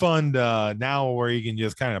 It is fun now where you can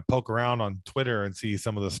just kind of poke around on Twitter and see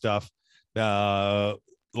some of the stuff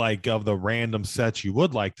like of the random sets you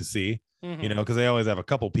would like to see, because they always have a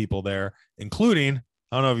couple people there, including,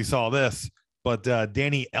 I don't know if you saw this, but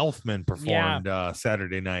Danny Elfman performed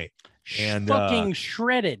Saturday night. And fucking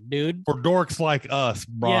shredded, dude. For dorks like us,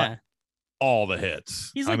 brought all the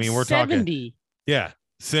hits. He's like, we're 70. talking,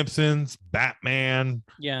 Simpsons, Batman,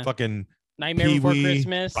 fucking Nightmare Before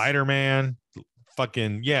Christmas, Spider-Man,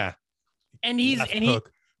 fucking and he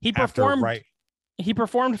performed. He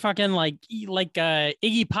performed fucking like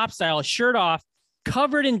Iggy Pop style, shirt off,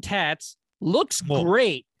 covered in tats. Looks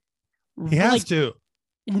great. He has to.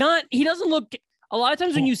 He doesn't look. A lot of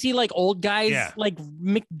times when you see like old guys like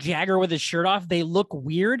Mick Jagger with his shirt off, they look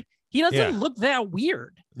weird. He doesn't look that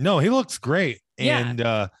weird. No, he looks great. And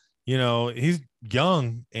he's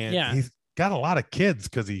young and he's got a lot of kids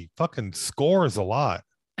because he fucking scores a lot.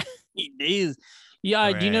 He is. Yeah.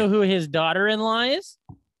 Right. Do you know who his daughter-in-law is?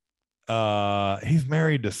 He's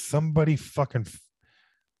married to somebody fucking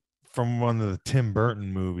from one of the Tim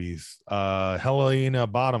Burton movies. Helena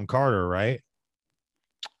Bonham Carter, right?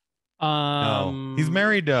 No, he's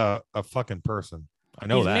married to a fucking person. I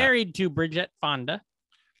know he's that. He's married to Bridget Fonda.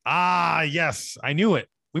 Ah, yes, I knew it.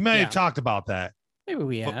 We might have talked about that. Maybe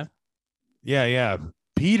we have. Yeah.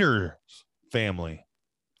 Peter's family.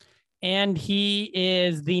 And he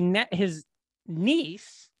is his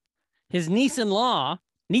niece-in-law.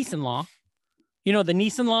 You know, the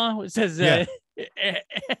niece-in-law. It says Liam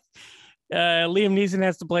Neeson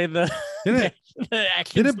has to play the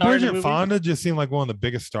action. Didn't Bridget Fonda just seem like one of the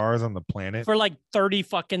biggest stars on the planet for like 30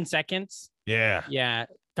 fucking seconds? Yeah.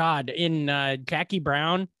 God, in Jackie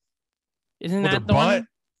Brown, isn't With that her the butt? one?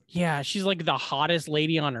 Yeah, she's like the hottest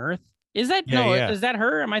lady on earth. Is that Yeah. Is that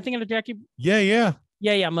her? Am I thinking of Jackie? Yeah.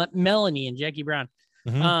 Melanie and Jackie Brown.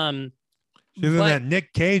 Mhm. She's in that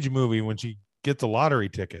Nick Cage movie when she gets a lottery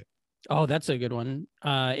ticket. Oh, that's a good one.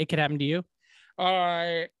 It Could Happen to You.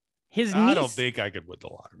 His niece, I don't think I could win the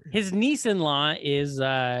lottery. His niece-in-law is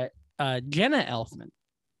Jenna Elfman.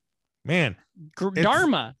 Man,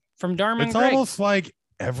 Dharma from Dharma. It's almost like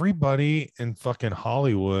everybody in fucking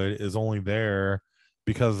Hollywood is only there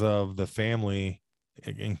because of the family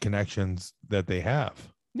and connections that they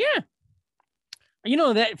have. Yeah. You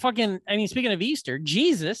know that fucking, I mean, speaking of Easter,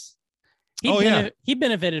 Jesus, he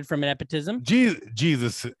benefited from nepotism.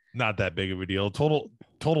 Jesus, not that big of a deal. Total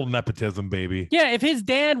nepotism, baby. Yeah, if his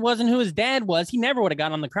dad wasn't who his dad was, he never would have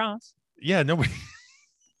got on the cross. Yeah, nobody.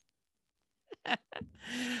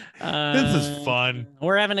 This is fun.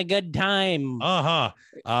 We're having a good time.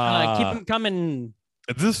 Keep them coming.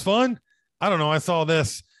 Is this fun? I don't know. I saw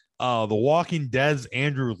this. The Walking Dead's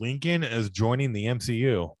Andrew Lincoln is joining the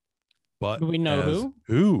MCU. But do we know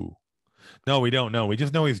who? No, we don't know. We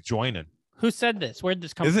just know he's joining. Who said this? Where'd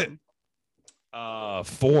this come from? Is it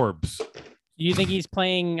Forbes? Do you think he's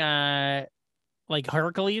playing like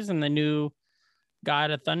Hercules in the new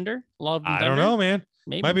God of Thunder? Love and Thunder? I don't know, man.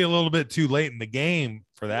 Maybe. Might be a little bit too late in the game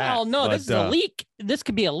for that. Well, no, this is a leak. This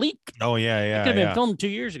could be a leak. Oh, yeah. It could have been filmed 2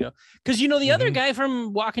 years ago. Because, you know, the other guy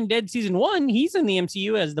from Walking Dead season 1, he's in the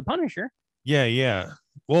MCU as the Punisher. Yeah.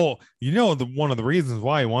 Well, you know, one of the reasons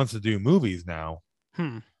why he wants to do movies now,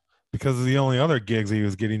 because the only other gigs he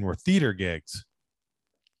was getting were theater gigs.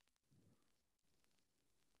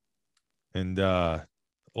 And a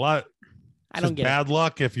lot. I don't get bad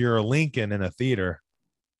luck if you're a Lincoln in a theater.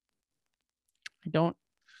 I don't.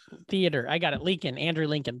 Theater. I got it. Andrew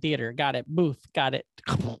Lincoln Theater. Got it. Booth. Got it.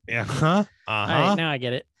 Yeah. All right, now I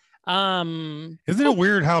get it. Isn't it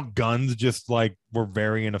weird how guns just like were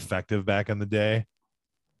very ineffective back in the day?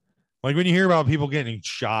 Like when you hear about people getting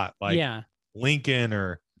shot, like Lincoln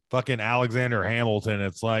or fucking Alexander Hamilton,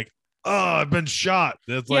 it's like, oh, I've been shot.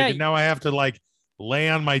 It's like now I have to like lay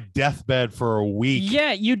on my deathbed for a week.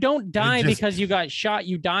 Yeah, you don't die because you got shot.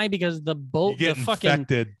 You die because the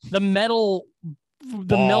infected. The metal,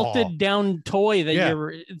 the melted down toy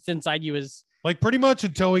that it's inside you is like pretty much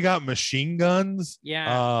until we got machine guns.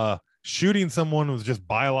 Yeah. Shooting someone was just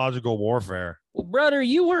biological warfare. Well, brother,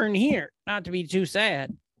 you weren't here. Not to be too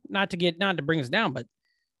sad. Not to bring us down, but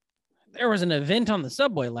there was an event on the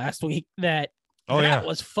subway last week that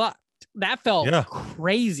was fucked. That felt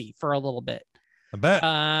crazy for a little bit. I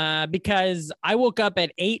bet. Because I woke up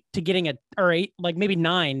at 8 to getting maybe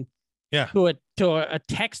 9. Yeah. To a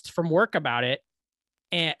text from work about it,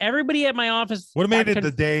 and everybody at my office would have made it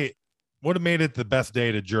the best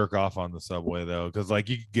day to jerk off on the subway though, because like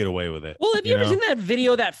you could get away with it. Well, have you ever seen that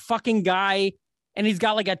video? That fucking guy, and he's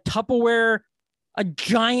got like a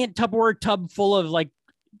giant Tupperware tub full of like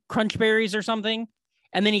Crunch Berries or something,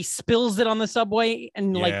 and then he spills it on the subway,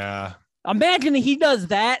 and like imagine he does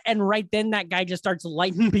that, and right then that guy just starts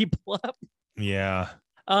lighting people up. Yeah.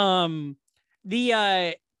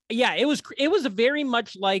 It was very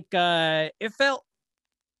much like it felt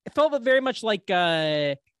very much like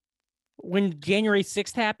when January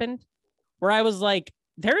 6th happened, where I was like,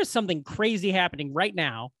 there is something crazy happening right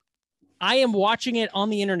now. I am watching it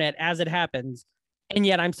on the internet as it happens, and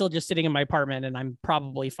yet I'm still just sitting in my apartment and I'm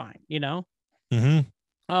probably fine, you know?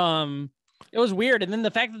 Mm-hmm. It was weird. And then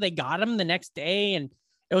the fact that they got him the next day and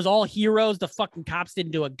it was all heroes. The fucking cops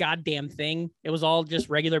didn't do a goddamn thing. It was all just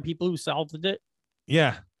regular people who solved it.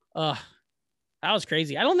 Yeah. That was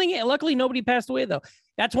crazy. I don't think luckily nobody passed away though.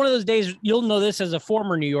 That's one of those days you'll know this as a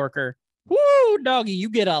former New Yorker. Woo, doggy, you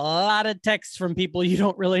get a lot of texts from people you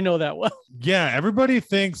don't really know that well. Yeah, everybody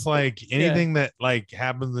thinks like anything that like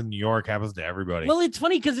happens in New York happens to everybody. Well, it's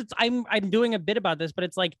funny because I'm doing a bit about this, but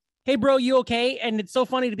it's like, hey, bro, you okay? And it's so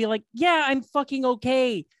funny to be like, yeah, I'm fucking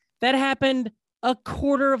okay. That happened a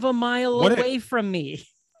quarter of a mile away from me.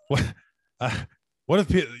 What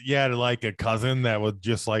if you had like a cousin that would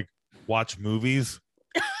just like watch movies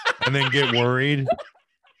and then get worried?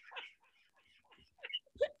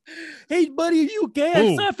 Hey, buddy, are you okay?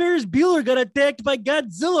 I saw Ferris Bueller got attacked by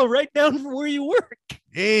Godzilla right down from where you work.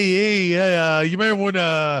 Hey, you might want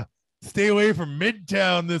to stay away from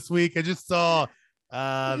Midtown this week. I just saw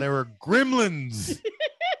there were gremlins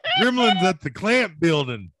at the Clamp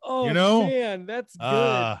building. Oh, you know, man, that's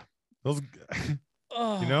good. Those,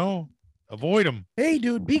 Oh. avoid them. Hey,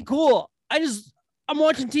 dude, be cool. I'm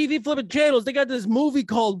watching TV, flipping channels. They got this movie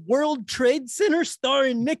called World Trade Center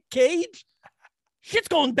starring Nick Cage. Shit's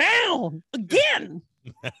going down again.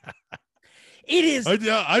 It is.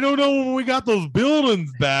 I don't know when we got those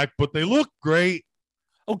buildings back, but they look great.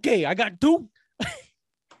 Okay, I got two.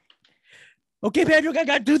 Okay, Patrick, I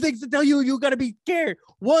got two things to tell you. You got to be scared.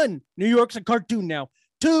 One, New York's a cartoon now.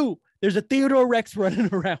 Two, there's a Theodore Rex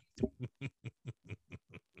running around.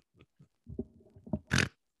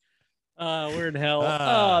 We're in hell.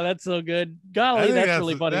 Oh, that's so good. Golly, that's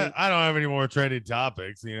really funny. I don't have any more trending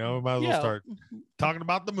topics. We might as well start talking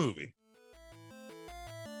about the movie.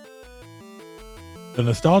 The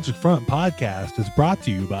Nostalgic Front podcast is brought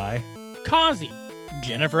to you by Kazi,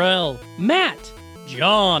 Jennifer L., Matt,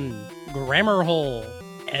 John, Grammar Hole,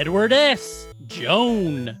 Edward S.,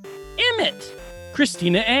 Joan, Emmett,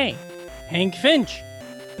 Christina A., Hank Finch,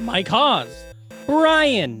 Mike Hawes,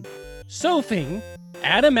 Brian, Sofing,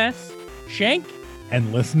 Adam S., Shank,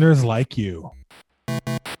 and listeners like you.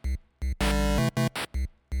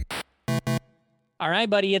 All right,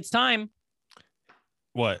 buddy, it's time.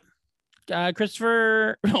 What?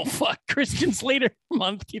 Christian Slater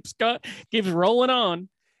month keeps rolling on.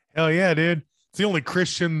 Hell yeah, dude. It's the only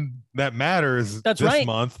Christian that matters this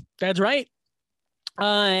month. That's right.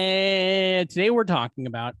 Today we're talking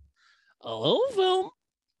about a little film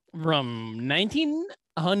from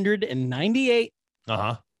 1998.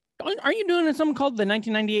 Uh-huh. Aren't you doing something called the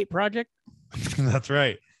 1998 Project? That's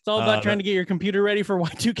right. It's all about trying to get your computer ready for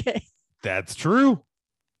Y2K. That's true.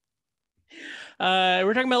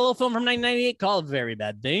 We're talking about a little film from 1998 called Very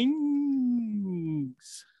Bad Things.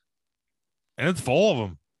 And it's full of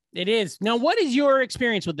them. It is. Now, what is your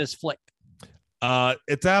experience with this flick?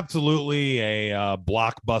 It's absolutely a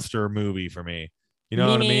blockbuster movie for me. You know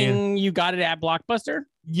what I mean? You got it at Blockbuster?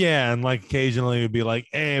 Yeah, and like occasionally it'd be like,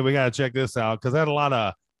 hey, we gotta check this out, because I had a lot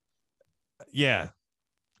of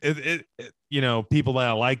people that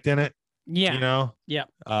I liked in it. Yeah.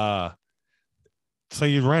 Yeah. So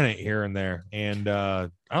you rent it here and there. And I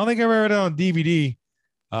don't think I ever read it on DVD.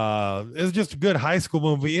 It's just a good high school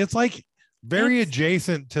movie. It's like very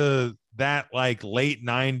adjacent to that like late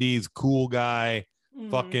 90s cool guy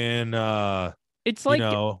fucking it's like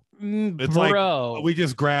it's bro. Like we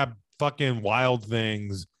just grabbed fucking Wild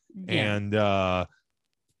Things and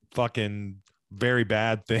fucking Very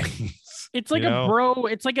Bad Things. It's like a bro.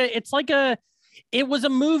 It was a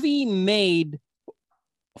movie made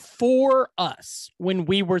for us when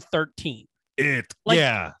we were 13.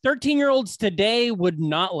 13-year-olds today would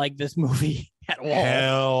not like this movie at all.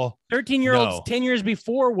 Hell, 13-year-olds 10 years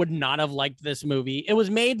before would not have liked this movie. It was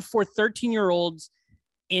made for 13-year-olds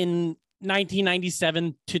in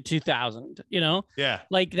 1997 to 2000.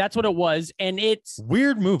 Like that's what it was, and it's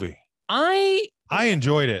weird movie. I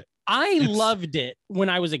enjoyed it. I loved it when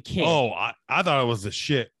I was a kid. Oh, I thought it was the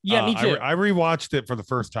shit. Yeah, me too. I rewatched it for the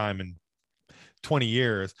first time in 20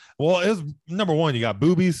 years. Well, it was number one. You got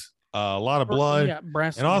boobies, a lot of blood,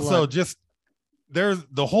 and also just there's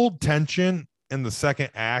the whole tension in the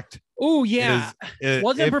second act. Oh yeah,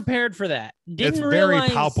 wasn't prepared for that. Didn't it's realize,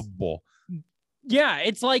 very palpable. Yeah,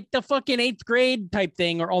 it's like the fucking 8th grade type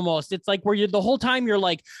thing, or almost. It's like where you're the whole time you're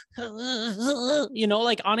like,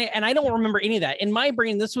 like on it. And I don't remember any of that. In my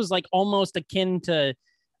brain, this was like almost akin to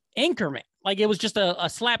Anchorman. Like it was just a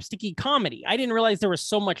slapsticky comedy. I didn't realize there was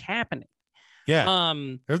so much happening. Yeah.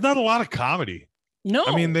 There's not a lot of comedy. No.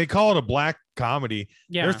 I mean, they call it a black comedy.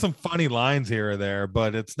 Yeah. There's some funny lines here or there,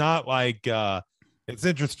 but it's not like it's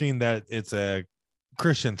interesting that it's a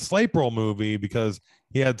Christian Slater movie because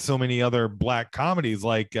he had so many other black comedies.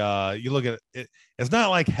 Like you look at it, it's not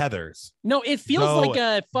like Heathers. No, it feels like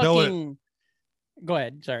a fucking. Go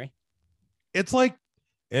ahead. Sorry. It's like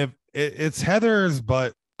if it's Heathers,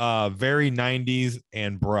 but very 90s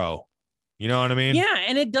and bro. You know what I mean? Yeah,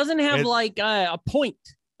 and it doesn't have like a point.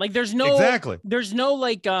 Like there's no There's no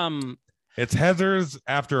like It's Heathers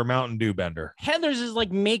after a Mountain Dew bender. Heathers is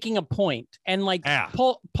like making a point, and like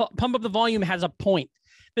Pump Up the Volume has a point.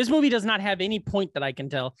 This movie does not have any point that I can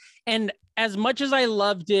tell. And as much as I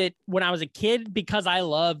loved it when I was a kid, because I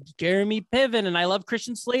loved Jeremy Piven and I love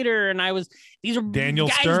Christian Slater, and these are Daniel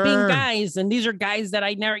guys Stern being guys, and these are guys that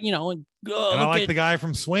I never, and I like the guy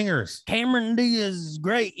from Swingers. Cameron Diaz is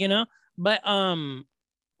great, but I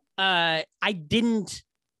didn't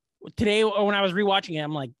today when I was rewatching it.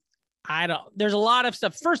 I'm like, there's a lot of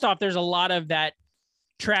stuff. First off, there's a lot of that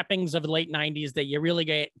trappings of the late 90s that you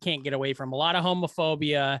really can't get away from. A lot of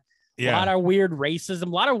homophobia, a Yeah. lot of weird racism,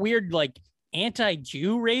 a lot of weird like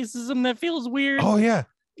anti-Jew racism that feels weird. Oh yeah.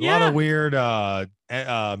 A lot Yeah. of weird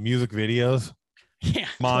music videos, Yeah,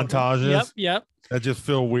 montages. Yep. that just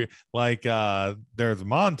feel weird. Like there's a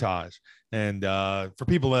montage. And for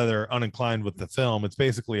people that are uninclined with the film, it's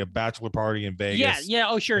basically a bachelor party in Vegas. Yeah.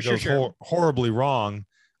 Oh, sure. It goes horribly wrong.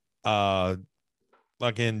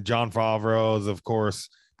 Like in John Favreau's, of course,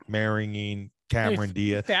 marrying Cameron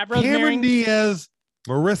Diaz. Favreau's Diaz,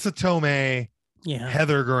 Marissa Tomei, Yeah.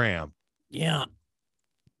 Heather Graham. Yeah.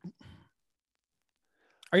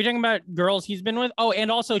 Are you talking about girls he's been with? Oh, and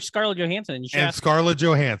also Scarlett Johansson. And Scarlett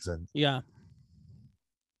Johansson. Yeah.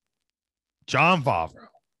 John Favreau.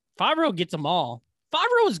 Favreau gets them all.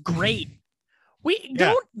 Favreau is great.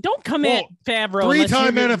 Don't come at Favreau.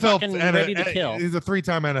 Three-time NFL ready to kill. He's a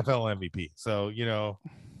three-time NFL MVP. So, you know,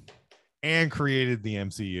 and created the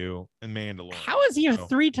MCU and Mandalorian. How is he a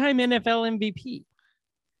three-time NFL MVP?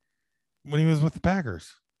 When he was with the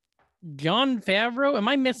Packers. John Favreau? Am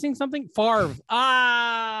I missing something? Favre.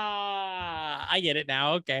 I get it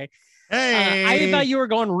now. Okay. Hey, I thought you were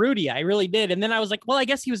going Rudy. I really did. And then I was like, well, I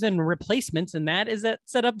guess he was in Replacements, and that is that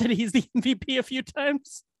set up that he's the MVP a few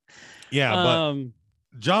times. Yeah, but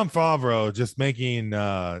John Favreau just making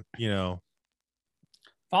falling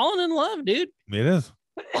in love, dude. It is.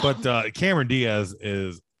 But Cameron Diaz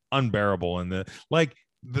is unbearable in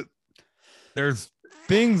there's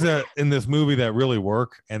things that in this movie that really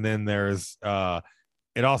work, and then there's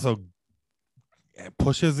it also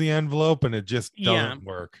pushes the envelope and it just doesn't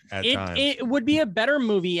work at times. It would be a better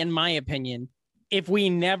movie, in my opinion, if we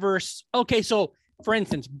never. Okay, so for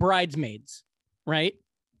instance, Bridesmaids, right?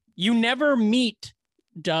 You never meet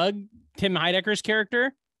Doug, Tim Heidecker's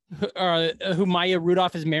character, who Maya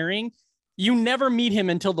Rudolph is marrying. You never meet him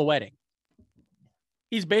until the wedding.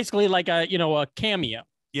 He's basically like a cameo.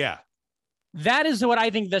 Yeah. That is what I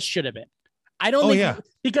think this should have been. I don't think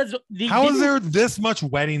because how is there this much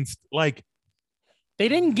weddings? Like they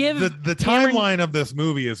didn't give the timeline of this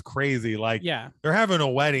movie is crazy. Like they're having a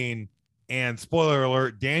wedding and spoiler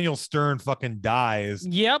alert, Daniel Stern fucking dies.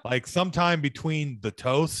 Yep. Like sometime between the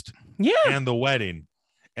toast and the wedding,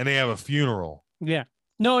 and they have a funeral. Yeah.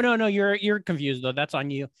 No. You're confused though. That's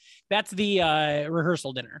on you. That's the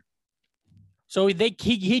rehearsal dinner. So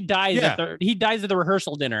he dies at the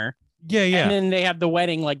rehearsal dinner. Yeah. And then they have the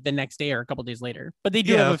wedding like the next day or a couple days later. But they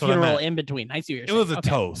do have a funeral in between. I see what you're saying. It was a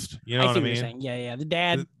toast. You know what I mean? You're saying. Yeah. The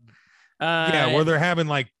dad. Where they're having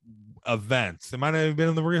like events. It might have been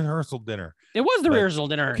in the rehearsal dinner. It was the rehearsal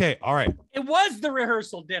dinner. Okay. All right. It was the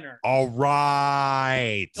rehearsal dinner. All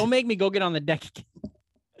right. Don't make me go get on the deck again.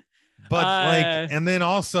 But and then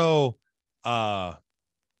also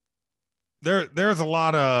there's a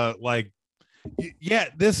lot of like,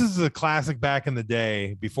 this is a classic back in the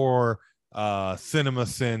day before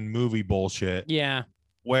CinemaSin movie bullshit. Yeah.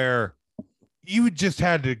 Where you just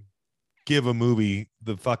had to give a movie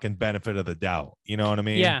the fucking benefit of the doubt. You know what I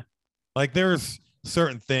mean? Yeah. Like there's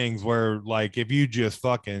certain things where like if you just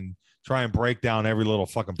fucking try and break down every little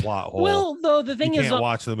fucking plot hole. Well, though the thing you is, can't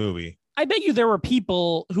watch the movie. I bet you there were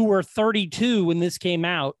people who were 32 when this came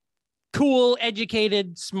out, cool,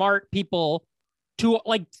 educated, smart people, to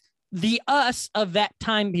like the us of that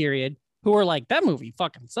time period who were like, that movie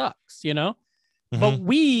fucking sucks, you know? Mm-hmm. But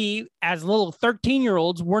we, as little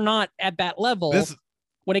 13-year-olds, were not at that level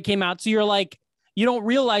when it came out. So you're like, you don't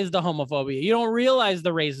realize the homophobia. You don't realize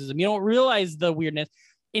the racism. You don't realize the weirdness.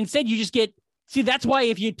 Instead, you just that's why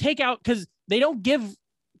if you take out, because they don't give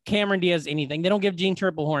Cameron Diaz anything. They don't give Jean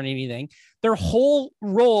Triplehorn anything. Their whole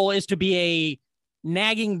role is to be a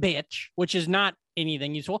nagging bitch, which is not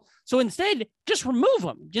anything useful. So instead, just remove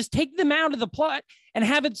them. Just take them out of the plot and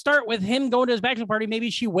have it start with him going to his bachelor party. Maybe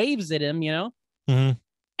she waves at him, you know? Mm-hmm.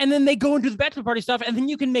 And then they go into the bachelor party stuff, and then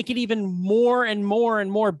you can make it even more and more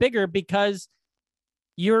and more bigger because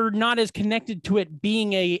you're not as connected to it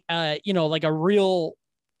being a like a real.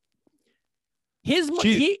 He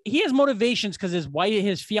has motivations because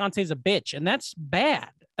his fiance is a bitch, and that's bad.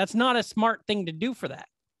 That's not a smart thing to do for that.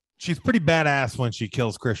 She's pretty badass when she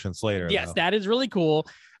kills Christian Slater. Yes, though. that is really cool.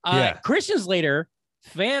 Christian Slater,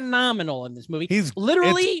 phenomenal in this movie. He's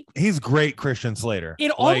great, Christian Slater.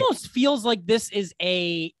 It almost feels like this is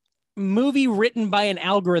a movie written by an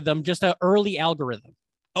algorithm, just an early algorithm.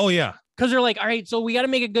 Oh yeah. Because they're like, all right, so we got to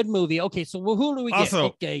make a good movie. Okay, so who do we get?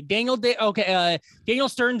 Okay, Daniel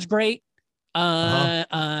Stern's great.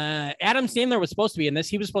 Adam Sandler was supposed to be in this.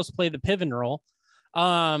 He was supposed to play the Piven role.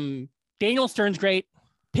 Daniel Stern's great.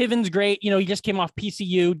 Piven's great. You know, he just came off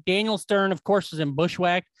PCU. Daniel Stern, of course, was in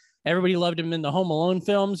Bushwhack. Everybody loved him in the Home Alone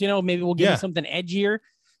films. You know, maybe we'll give him something edgier.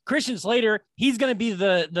 Christian Slater, he's going to be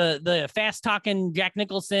the fast talking Jack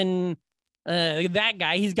Nicholson, that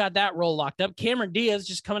guy. He's got that role locked up. Cameron Diaz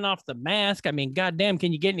just coming off The Mask. I mean, goddamn,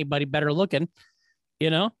 can you get anybody better looking? You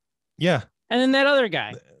know? Yeah. And then that other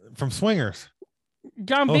guy from Swingers.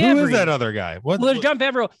 John Favreau. Who is that other guy? Well, there's John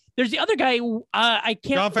Favreau. There's the other guy. I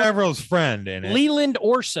can't. John Favreau's friend in it. Leland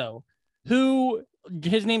Orso, who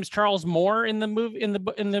his name's Charles Moore in the movie. In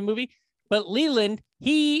the movie, but Leland,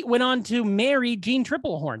 he went on to marry Jean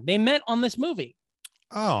Triplehorn. They met on this movie.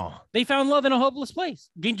 Oh, they found love in a hopeless place.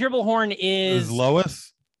 Jean Triplehorn is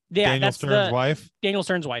Lois. Yeah, Daniel Stern's wife. Daniel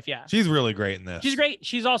Stern's wife. Yeah, she's really great in this. She's great.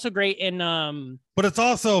 She's also great in. But it's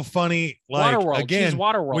also funny, like Waterworld. Again, she's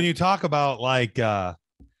Waterworld. When you talk about like this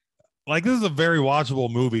is a very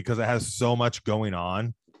watchable movie because it has so much going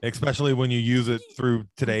on, especially when you use it through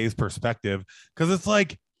today's perspective. Because it's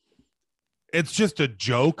like, it's just a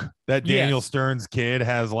joke that Daniel Stern's kid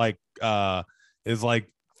has is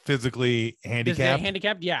like physically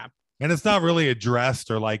handicapped. Yeah. And it's not really addressed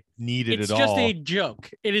or like needed at all. It's just a joke.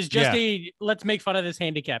 It is just let's make fun of this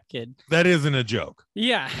handicapped kid. That isn't a joke.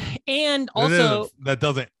 Yeah. And also that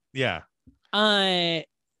doesn't. Yeah. They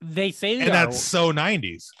say the and that's so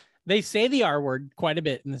 90s. They say the R word quite a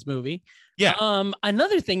bit in this movie. Yeah.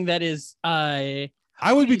 Another thing that is I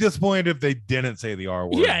would be disappointed if they didn't say the R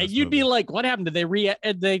word. Yeah, you'd be like, what happened? Did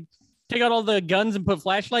they take out all the guns and put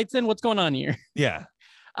flashlights in? What's going on here? Yeah.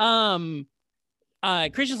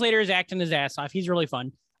 Christian Slater is acting his ass off. He's really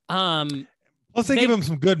fun. Plus they give him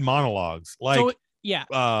some good monologues.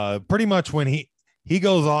 Pretty much when he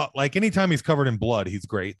goes off, like anytime he's covered in blood, he's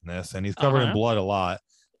great in this, and he's covered in blood a lot.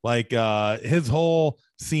 Like his whole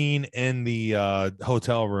scene in the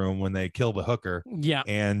hotel room when they kill the hooker. Yeah.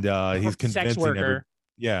 And he's convincing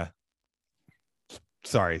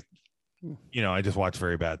sorry. You know, I just watched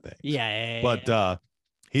Very Bad Things. Yeah. But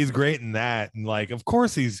he's great in that. And like, of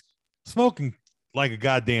course he's smoking like a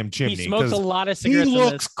goddamn chimney. He smokes a lot of cigarettes. He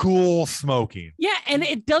looks cool smoking. Yeah, and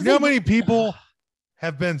it doesn't. You know how many people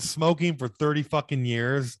have been smoking for 30 fucking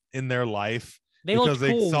years in their life because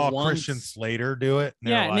they saw Christian Slater do it?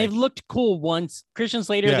 And they've looked cool once. Christian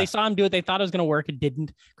Slater, they saw him do it. They thought it was going to work. It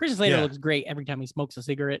didn't. Christian Slater looks great every time he smokes a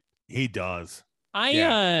cigarette. He does.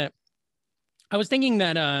 I was thinking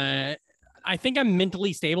that I think I'm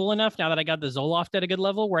mentally stable enough now that I got the Zoloft at a good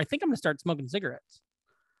level where I think I'm going to start smoking cigarettes.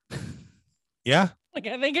 Yeah. Like,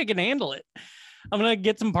 I think I can handle it. I'm going to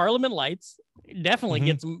get some Parliament lights. Definitely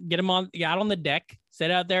get them out on the deck,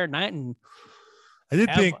 sit out there at night and I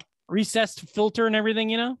did think recessed filter and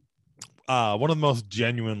everything, you know? One of the most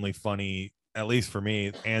genuinely funny, at least for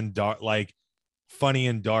me, and funny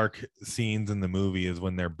and dark scenes in the movie is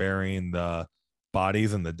when they're burying the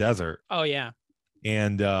bodies in the desert. Oh yeah.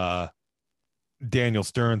 And Daniel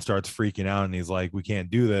Stern starts freaking out and he's like, we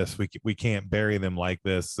can't do this. We can't bury them like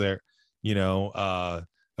this. They're, you know,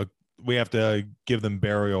 we have to give them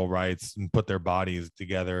burial rights and put their bodies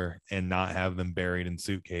together and not have them buried in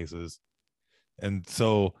suitcases. And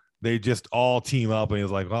so they just all team up and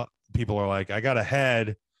he's like, well, people are like, I got a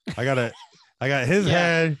head. I got his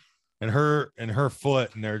head and her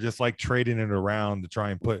foot. And they're just like trading it around to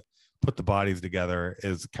try and put the bodies together.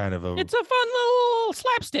 Is kind of it's a fun little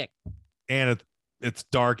slapstick. And it's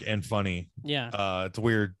dark and funny. Yeah. It's a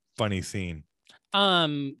weird, funny scene.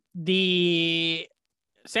 The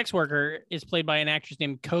sex worker is played by an actress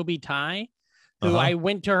named Kobe Tai, who I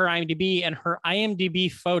went to her IMDb, and her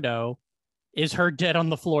IMDb photo is her dead on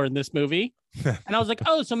the floor in this movie. And I was like,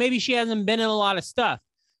 oh, so maybe she hasn't been in a lot of stuff.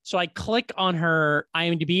 So I click on her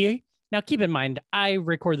IMDb. Now, keep in mind, I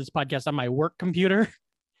record this podcast on my work computer.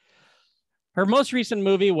 Her most recent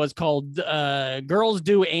movie was called Girls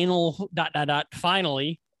Do Anal ...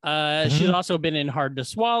 Finally. She's also been in Hard to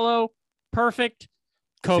Swallow, Perfect,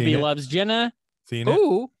 Kobe Loves Jenna,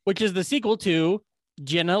 which is the sequel to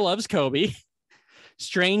Jenna Loves Kobe,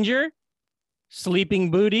 Stranger,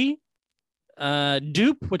 Sleeping Booty,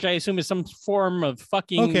 Dupe, which I assume is some form of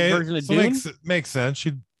fucking version of Dune. Makes sense.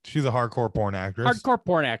 She's a hardcore porn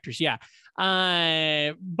actress. Yeah.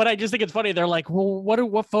 But I just think it's funny. They're like, well,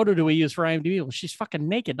 what photo do we use for IMDb? Well, she's fucking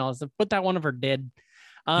naked. And all this. Put that one of her dead.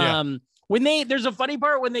 When there's a funny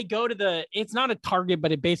part when they go to it's not a Target,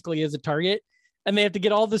 but it basically is a Target, and they have to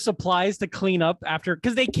get all the supplies to clean up after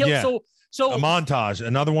because they killed. So a montage,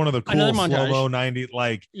 another one of the cool slow-mo 90s.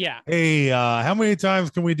 Like, hey, how many times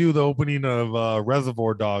can we do the opening of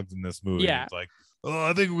Reservoir Dogs in this movie? Yeah, it's like,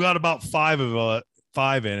 I think we got about five in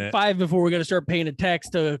it. 5 before we're gonna start paying a tax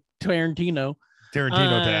to Tarantino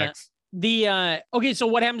tax. So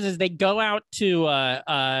what happens is they go out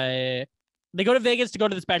to They go to Vegas to go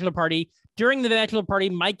to this bachelor party. During the bachelor party,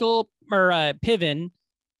 Michael or Piven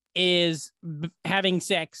is having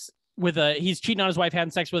sex with he's cheating on his wife,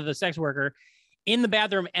 having sex with a sex worker in the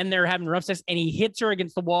bathroom, and they're having rough sex, and he hits her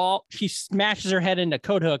against the wall. She smashes her head into a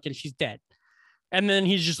coat hook, and she's dead. And then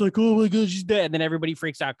he's just like, oh my God, she's dead. And then everybody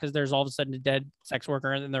freaks out because there's all of a sudden a dead sex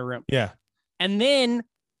worker in their room. Yeah. And then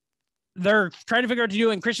they're trying to figure out what to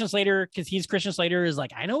do. And Christian Slater, because he's Christian Slater, is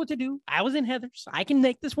like, I know what to do. I was in Heathers. I can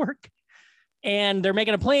make this work. And they're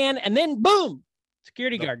making a plan. And then boom,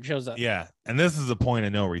 security guard shows up. Yeah. And this is a point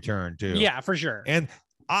of no return too. Yeah, for sure. And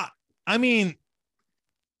I mean,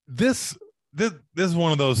 this is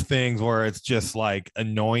one of those things where it's just like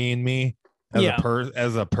annoying me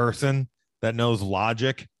as a person that knows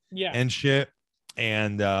logic and shit.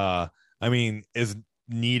 And I mean, is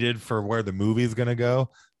needed for where the movie is going to go.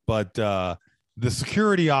 But the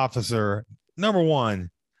security officer, number one,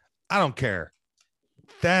 I don't care.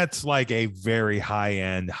 That's like a very high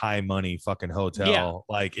end, high money fucking hotel. Yeah.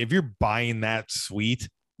 Like if you're buying that suite,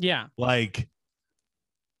 like,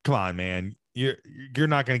 come on, man. You're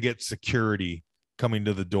not going to get security coming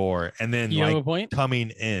to the door and then coming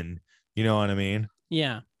in. You know what I mean?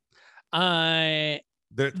 Yeah.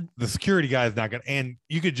 The security guy is not going to, and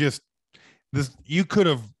you could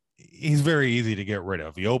have, he's very easy to get rid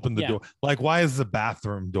of. You open the door. Like, why is the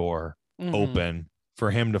bathroom door open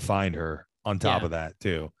for him to find her on top of that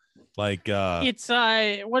too? Like, it's,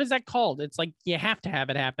 what is that called? It's like, you have to have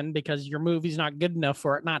it happen because your movie's not good enough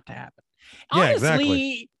for it not to happen. Honestly,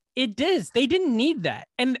 exactly. It does. They didn't need that.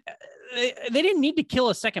 And they didn't need to kill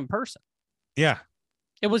a second person. Yeah.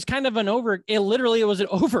 It was kind of it was an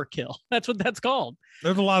overkill. That's what that's called.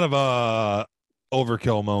 There's a lot of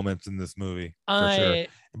overkill moments in this movie for sure.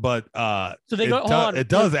 But so they it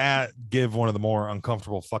does give one of the more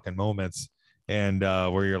uncomfortable fucking moments, and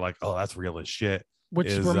where you're like, oh, that's real as shit.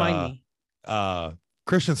 Which remind me.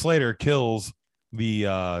 Christian Slater kills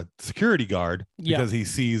the security guard because he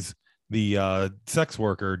sees the sex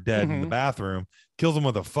worker dead in the bathroom, kills him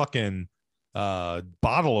with a fucking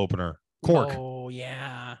bottle opener. Cork. Oh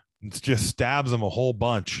yeah. It just stabs him a whole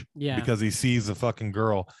bunch because he sees the fucking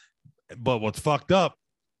girl. But what's fucked up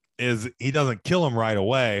is he doesn't kill him right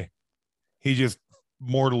away. He just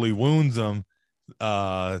mortally wounds him.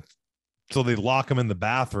 So they lock him in the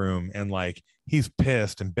bathroom, and like he's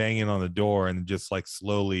pissed and banging on the door and just like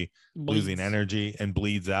slowly losing energy and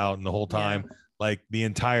bleeds out. And the whole time, like the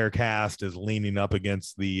entire cast is leaning up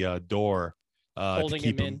against the door, holding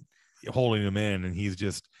him in, and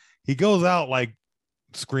he goes out like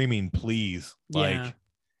screaming, please. Like,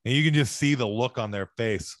 and you can just see the look on their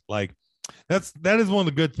face. Like that is one of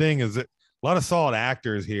the good things is that a lot of solid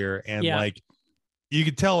actors here. And like, you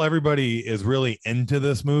could tell everybody is really into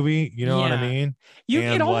this movie. You know what I mean?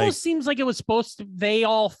 It almost seems like it was they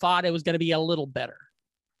all thought it was going to be a little better.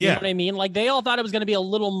 You know what I mean? Like they all thought it was going to be a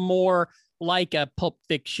little more like a Pulp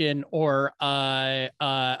Fiction or a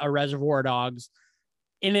Reservoir Dogs.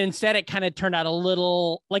 And instead, it kind of turned out a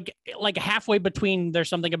little like halfway between There's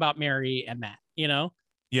Something About Mary and Matt, you know?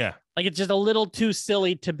 Yeah. Like it's just a little too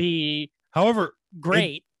silly to be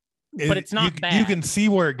great, but it's not bad. You can see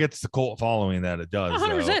where it gets the cult following that it does.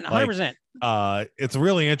 100%. 100%. It's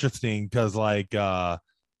really interesting because like when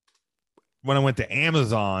I went to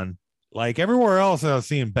Amazon, like everywhere else I was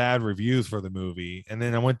seeing bad reviews for the movie. And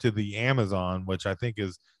then I went to the Amazon, which I think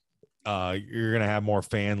is you're gonna have more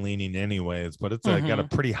fan leaning anyways, but it's got a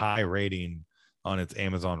pretty high rating on its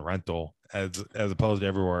Amazon rental as opposed to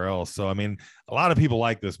everywhere else. So I mean, a lot of people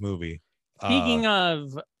like this movie. Speaking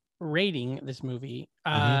of rating this movie,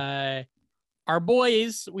 our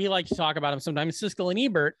boys, we like to talk about them sometimes, Siskel and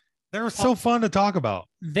Ebert, they're so fun to talk about.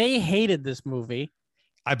 They hated this movie.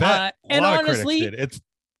 I bet. And honestly,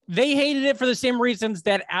 they hated it for the same reasons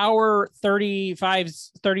that our 35,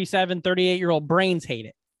 37, 38-year-old brains hate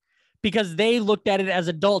it. Because they looked at it as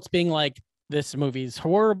adults being like, this movie's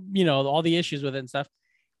horrible, you know, all the issues with it and stuff.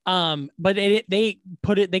 But they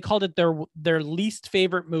called it their least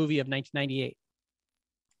favorite movie of 1998,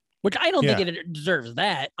 which I don't think it deserves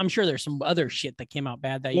that. I'm sure there's some other shit that came out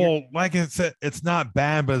bad that year. Well, like I said, it's not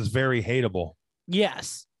bad, but it's very hateable.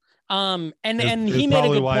 Yes. And he made probably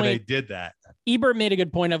a good why point. They did that. Ebert made a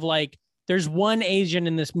good point of like, there's one Asian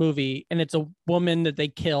in this movie and it's a woman that they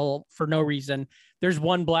kill for no reason. There's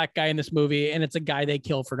one black guy in this movie and it's a guy they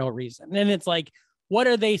kill for no reason. And it's like, what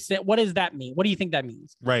does that mean? What do you think that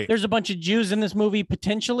means? Right. There's a bunch of Jews in this movie.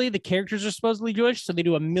 Potentially the characters are supposedly Jewish. So they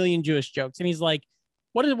do a million Jewish jokes. And he's like,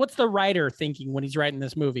 what's the writer thinking when he's writing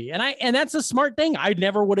this movie? And that's a smart thing. I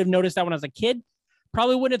never would have noticed that when I was a kid.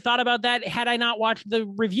 Probably wouldn't have thought about that had I not watched the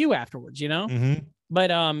review afterwards, you know? Mm-hmm.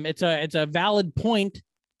 But it's a valid point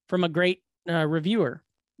from a great reviewer.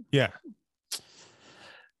 Yeah.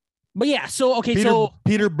 But yeah, so okay,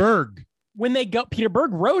 Peter Berg. When Peter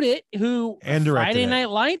Berg wrote it, who and directed Friday Night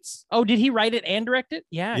Lights. Oh, did he write it and direct it?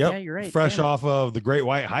 Yeah, yep. Yeah, you're right. Fresh off of The Great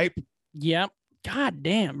White Hype. Yep. God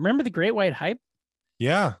damn. Remember The Great White Hype?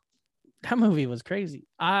 Yeah. That movie was crazy.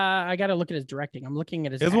 I got to look at his directing. I'm looking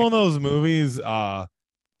at his. It's one of those movies, one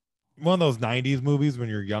of those 90s movies when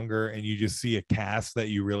you're younger and you just see a cast that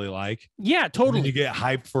you really like. Yeah, totally. And you get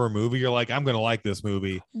hyped for a movie. You're like, I'm going to like this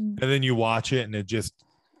movie. And then you watch it and it just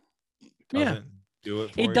doesn't do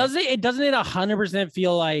it for you. Doesn't it 100%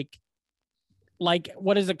 feel like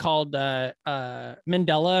what is it called?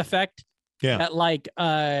 Mandela effect. Yeah. That like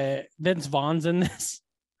Vince Vaughn's in this.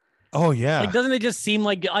 Oh yeah. Like, doesn't it just seem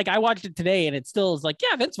like I watched it today and it still is like,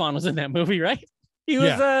 yeah, Vince Vaughn was in that movie, right? He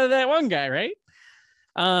was that one guy, right?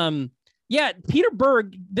 Yeah, Peter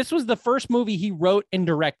Berg, this was the first movie he wrote and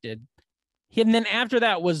directed. And then after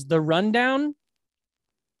that was The Rundown,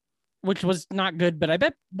 which was not good, but I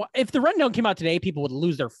bet if The Rundown came out today, people would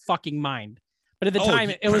lose their fucking mind. But at the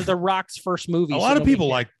time, it was The Rock's first movie. A lot of people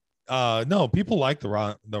like people like the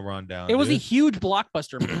Rundown. It was a huge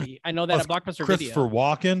blockbuster movie. I know that a blockbuster Christopher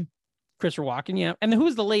Walken, yeah. And who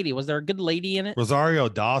was the lady? Was there a good lady in it? Rosario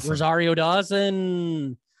Dawson.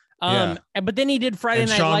 But then he did Friday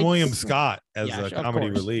Night Sean Lights. William Scott as a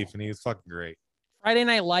comedy relief, and he was fucking great. Friday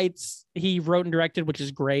Night Lights, he wrote and directed, which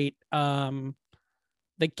is great. The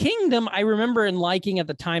Kingdom, I remember and liking at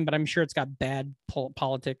the time, but I'm sure it's got bad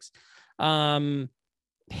politics.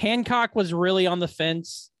 Hancock was really on the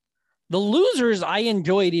fence. The Losers, I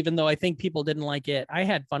enjoyed, even though I think people didn't like it. I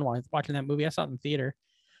had fun watching that movie. I saw it in theater.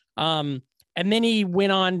 And then he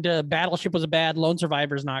went on to Battleship was bad. Lone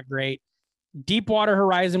Survivor's not great. Deepwater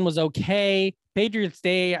Horizon was okay. Patriots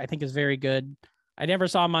Day, I think, is very good. I never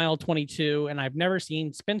saw Mile 22, and I've never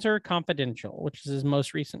seen Spencer Confidential, which is his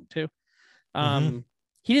most recent too.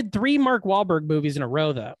 He did 3 Mark Wahlberg movies in a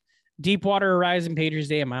row, though. Deepwater Horizon, Patriots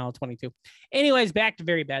Day, and Mile 22. Anyways, back to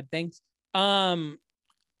Very Bad Things. And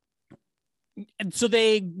so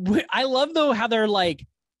I love, though, how they're like,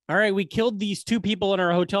 all right, we killed these 2 people in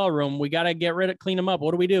our hotel room. We got to clean them up.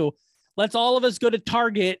 What do? Let's all of us go to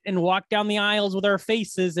Target and walk down the aisles with our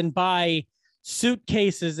faces and buy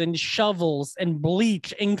suitcases and shovels and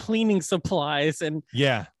bleach and cleaning supplies. And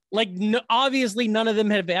obviously none of them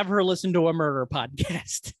have ever listened to a murder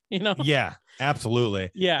podcast, you know? Yeah,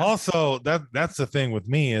 absolutely. Yeah. Also, that's the thing with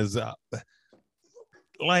me is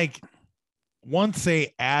once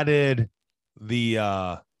they added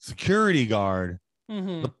the security guard,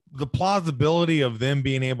 the plausibility of them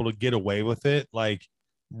being able to get away with it,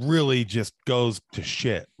 really just goes to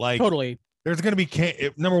shit. Totally. There's going to be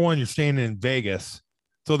number one, you're staying in Vegas.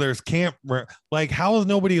 So there's camp. How is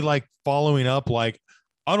nobody following up? I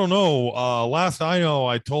don't know. Last I know,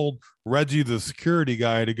 I told Reggie, the security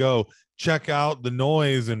guy, to go check out the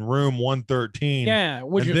noise in room 113. Yeah.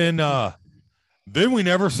 Then we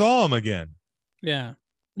never saw him again. Yeah.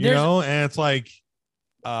 And it's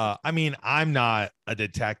I mean, I'm not a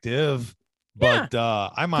detective, but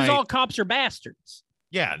I might. Because all cops are bastards.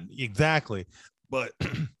 Yeah, exactly. But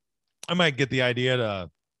I might get the idea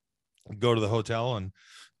to go to the hotel and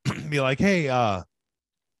be like, hey,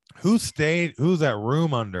 who's that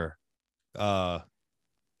room under? Yeah.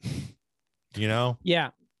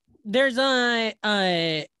 There's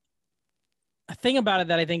a thing about it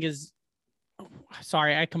that I think is,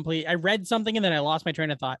 sorry, I read something and then I lost my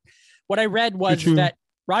train of thought. What I read was that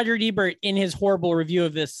Roger Ebert, in his horrible review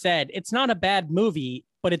of this, said it's not a bad movie,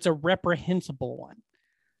 but it's a reprehensible one.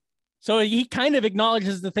 So he kind of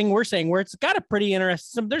acknowledges the thing we're saying, where it's got a pretty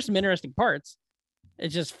interesting, there's some interesting parts.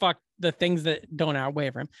 It's just fuck the things that don't outweigh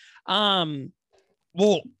for him.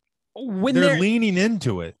 Well, when they're leaning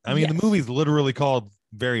into it, I mean, the movie's literally called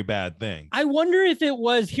Very Bad Things. I wonder if it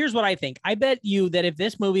was, here's what I think. I bet you that if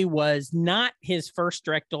this movie was not his first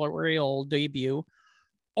directorial debut,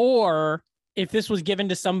 or if this was given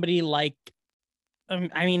to somebody like,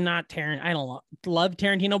 I mean, not Tarantino, I don't love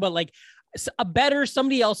Tarantino, but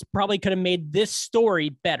somebody else probably could have made this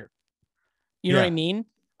story better. You know what I mean?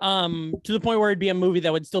 To the point where it'd be a movie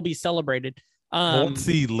that would still be celebrated. What's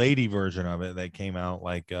the lady version of it that came out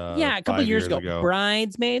a couple years ago?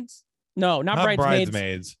 Bridesmaids? No, not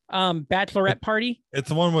Bridesmaids. Bachelorette Party. It's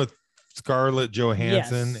the one with Scarlett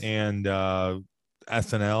Johansson and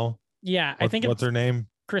SNL. Yeah, I think what's her name?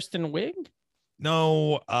 Kristen Wiig.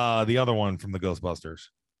 No, the other one from the Ghostbusters.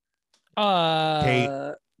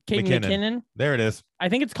 Kate McKinnon. There it is. I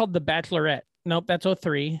think it's called The Bachelorette. Nope, that's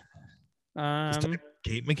 03.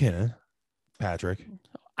 Kate McKinnon. Patrick.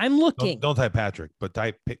 I'm looking. Don't type Patrick, but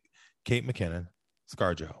type Kate McKinnon.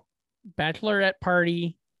 ScarJo. Bachelorette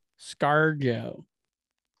Party. ScarJo.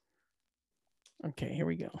 Okay, here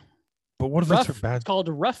we go. But what if it's bad? It's called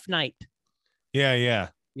Rough Night. Yeah.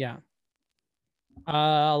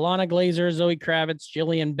 Lana Glazer, Zoe Kravitz,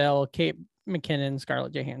 Jillian Bell, Kate McKinnon,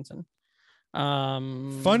 Scarlett Johansson.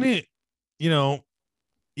 Funny, you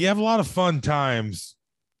have a lot of fun times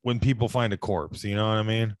when people find a corpse. You know what I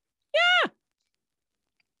mean? Yeah,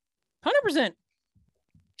 100%.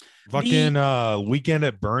 Fucking Weekend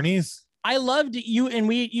at Bernie's. I loved you,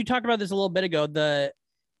 and you talked about this a little bit ago.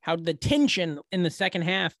 How the tension in the second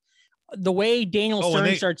half, the way Daniel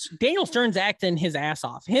Stern starts. Daniel Stern's acting his ass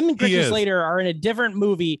off. Him and Christian Slater are in a different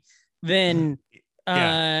movie than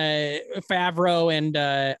Favreau and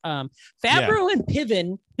and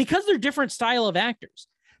Piven, because they're different style of actors.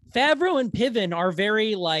 Favreau and Piven are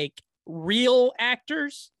very like real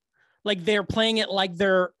actors. Like they're playing it like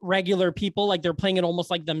they're regular people, like they're playing it almost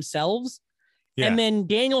like themselves. Yeah. And then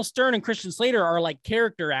Daniel Stern and Christian Slater are like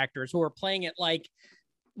character actors who are playing it like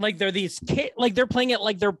they're they're playing it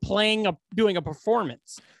like they're doing a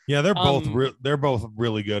performance. Yeah, they're both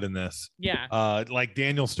really good in this. Yeah. Like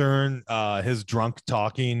Daniel Stern, his drunk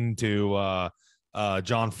talking to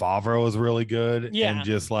Jon Favreau is really good. Yeah. And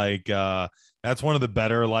just like that's one of the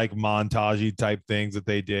better like montagey type things that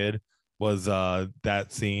they did was that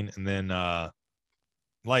scene. And then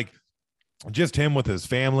like just him with his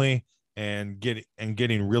family and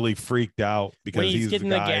getting really freaked out because he's getting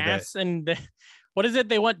the gas and what is it?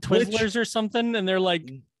 They want Twizzlers or something, and they're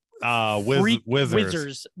like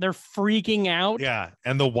Wizards. They're freaking out. Yeah,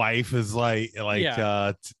 and the wife is like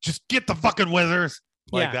just get the fucking Wizards.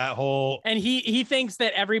 Like that whole. And he thinks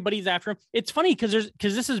that everybody's after him. It's funny because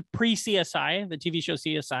this is pre CSI, the TV show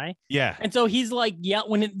CSI. Yeah. And so he's like,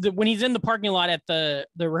 when he's in the parking lot at the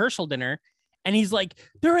rehearsal dinner, and he's like,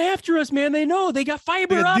 they're after us, man. They know they got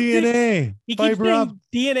fiber optics. DNA. He keeps saying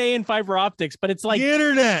DNA and fiber optics, but it's like the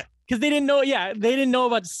internet. Because they didn't know. Yeah, they didn't know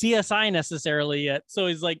about CSI necessarily yet. So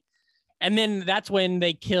he's like, and then that's when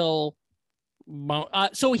they kill.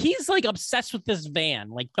 So he's like obsessed with this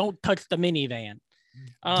van. Like, don't touch the minivan.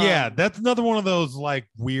 Yeah, that's another one of those like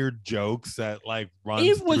weird jokes that like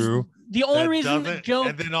runs through. The only reason the joke,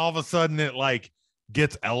 and then all of a sudden it like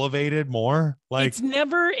gets elevated more. Like it's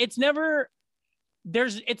never. It's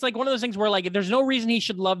like one of those things where like there's no reason he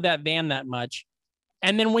should love that van that much,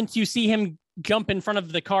 and then once you see him jump in front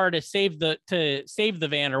of the car to save the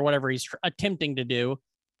van or whatever he's attempting to do,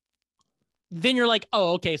 then you're like,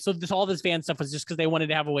 oh, okay, so all this van stuff was just because they wanted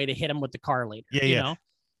to have a way to hit him with the car later. Yeah.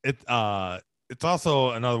 It's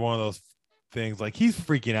also another one of those things like he's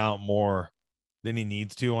freaking out more than he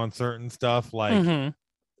needs to on certain stuff. Like,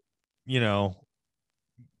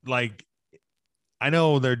 like I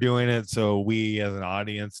know they're doing it so we as an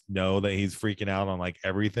audience know that he's freaking out on like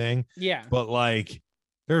everything. Yeah. But like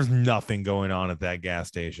there's nothing going on at that gas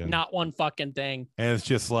station. Not one fucking thing. And it's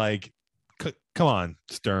just like, come on,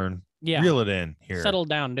 Stern. Yeah. Reel it in here. Settle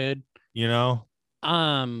down, dude. Yeah.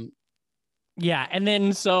 And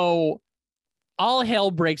then so all hell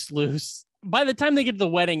breaks loose. By the time they get to the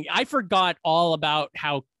wedding, I forgot all about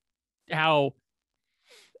how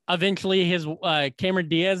eventually his Cameron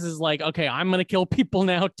Diaz is like, okay, I'm going to kill people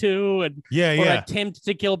now too. And attempt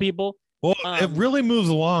to kill people. Well, it really moves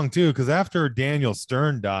along too, because after Daniel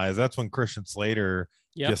Stern dies, that's when Christian Slater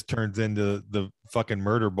just turns into the fucking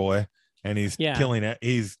murder boy, and he's killing it.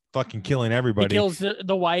 He's fucking killing everybody. He kills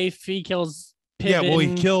the wife. He kills Piven. Yeah, well,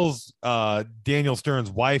 he kills Daniel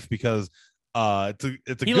Stern's wife because it's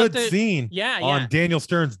a good scene on Daniel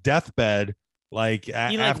Stern's deathbed, like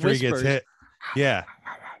after he gets hit. Yeah.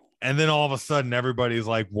 And then all of a sudden everybody's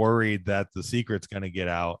like worried that the secret's going to get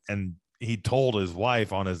out, and he told his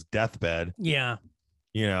wife on his deathbed. Yeah.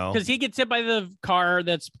 Because he gets hit by the car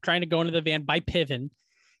that's trying to go into the van by Piven.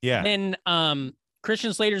 Yeah. Then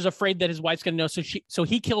Christian Slater's afraid that his wife's going to know. So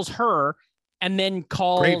he kills her and then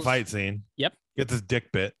calls. Great fight scene. Yep. Gets his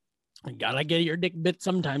dick bit. You gotta get your dick bit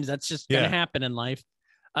sometimes. That's just going to happen in life.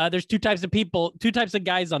 There's two types of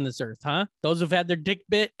guys on this earth, huh? Those who've had their dick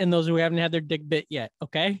bit and those who haven't had their dick bit yet.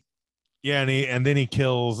 Okay. Yeah, and then he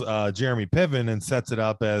kills Jeremy Piven and sets it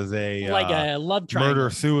up as a love triangle,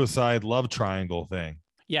 murder-suicide love triangle thing.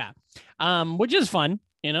 Yeah, which is fun,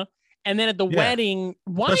 And then at the wedding,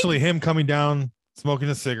 especially him coming down, smoking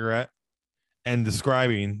a cigarette, and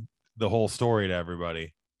describing the whole story to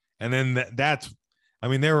everybody. And then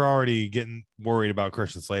they were already getting worried about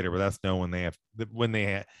Christian Slater, but that's when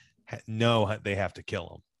they know they have to kill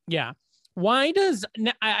him. Yeah. Why does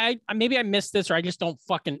I maybe I missed this, or I just don't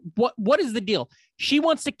fucking what is the deal? She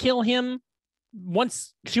wants to kill him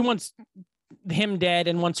once she wants him dead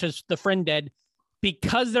and wants the friend dead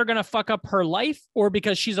because they're gonna fuck up her life, or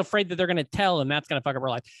because she's afraid that they're gonna tell and that's gonna fuck up her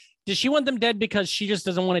life. Does she want them dead because she just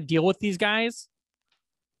doesn't want to deal with these guys?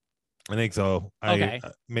 I think so. Okay.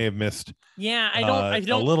 I may have missed. Yeah, I don't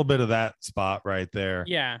a little bit of that spot right there.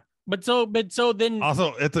 Yeah, but so then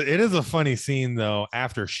also it is a funny scene though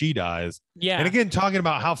after she dies. Yeah, and again talking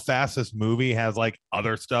about how fast this movie has like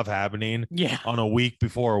other stuff happening. Yeah, on a week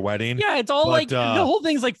before a wedding. Yeah, it's all like the whole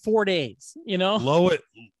thing's like 4 days. You know,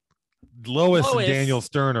 Lois and Daniel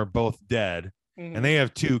Stern are both dead. And they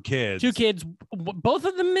have 2 kids. 2 kids, both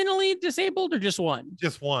of them mentally disabled or just one?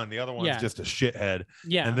 Just one. The other one's just a shithead.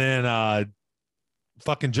 Yeah. And then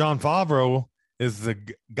fucking Jon Favreau is the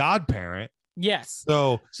godparent. Yes.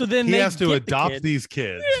 So then he has to adopt these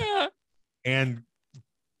kids. Yeah. And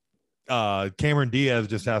Cameron Diaz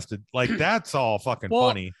just has to that's all fucking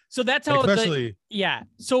funny. So that's how especially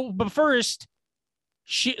So but first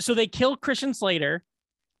they kill Christian Slater.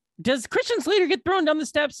 Does Christian Slater get thrown down the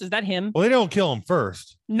steps? Is that him? Well, they don't kill him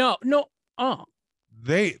first. No. Oh.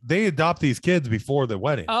 They adopt these kids before the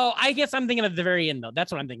wedding. Oh, I guess I'm thinking of the very end though.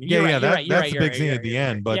 That's what I'm thinking. That's the big scene at the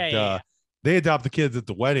end. But they adopt the kids at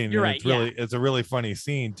the wedding. It's a really funny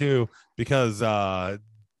scene too, because the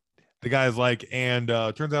guy's like, and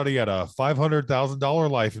turns out he had a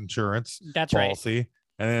 $500,000 life insurance policy. Right.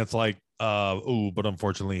 And then it's like, but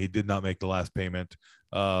unfortunately he did not make the last payment.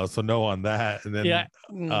 So no on that. And then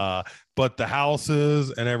but the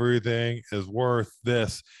houses and everything is worth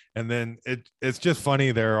this. And then it's just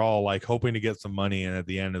funny. They're all like hoping to get some money, and at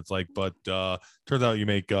the end it's like, but turns out you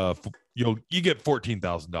make you get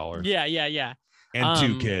 $14,000. Yeah. And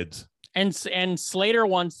 2 kids. And Slater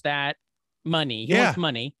wants that money. He wants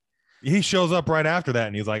money. He shows up right after that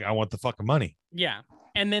and he's like, I want the fucking money. Yeah.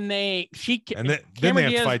 And then then they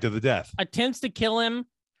have to fight to the death. Attempts to kill him.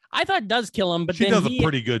 I thought does kill him, but she does a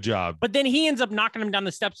pretty good job. But then he ends up knocking him down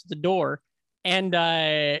the steps at the door, and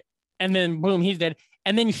then boom, he's dead.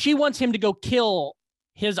 And then she wants him to go kill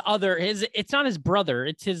it's not his brother,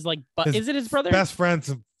 it's his is it his brother? Best friend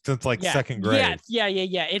since second grade. Yeah.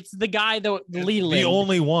 It's the guy Leland. The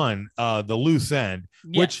only one, the loose end,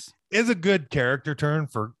 which is a good character turn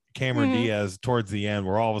for Cameron Diaz towards the end,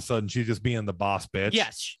 where all of a sudden she's just being the boss bitch.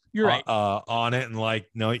 Yes, you're right. On it, and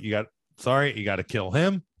no, you got to kill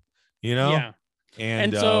him. You know, yeah.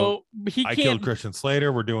 And so I killed Christian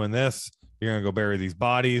Slater. We're doing this. You're gonna go bury these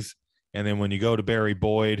bodies, and then when you go to bury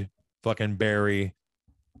Boyd, fucking bury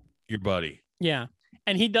your buddy. Yeah,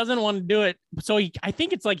 and he doesn't want to do it, so I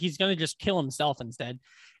think it's like he's gonna just kill himself instead,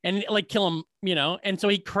 and kill him, And so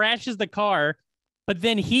he crashes the car, but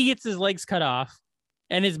then he gets his legs cut off,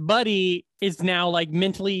 and his buddy is now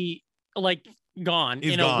mentally gone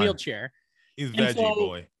in a wheelchair. He's veggie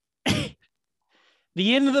boy.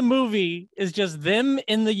 The end of the movie is just them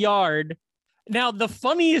in the yard. Now, the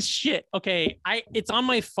funniest shit. Okay, it's on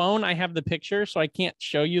my phone. I have the picture, so I can't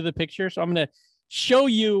show you the picture. So I'm gonna show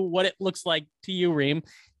you what it looks like to you, Reem.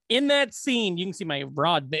 In that scene, you can see my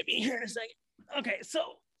rod baby here in a second. Okay, so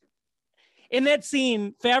in that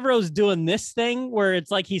scene, Favreau's doing this thing where it's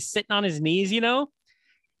like he's sitting on his knees,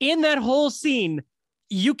 In that whole scene,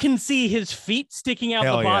 you can see his feet sticking out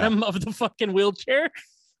the bottom of the fucking wheelchair.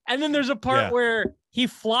 And then there's a part where he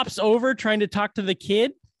flops over trying to talk to the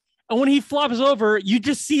kid. And when he flops over, you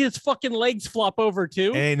just see his fucking legs flop over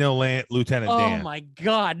too. Ain't no Lieutenant Dan. Oh my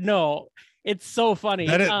God, no. It's so funny.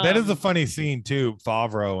 That is a funny scene too,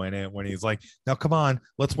 Favreau in it, when he's like, now come on,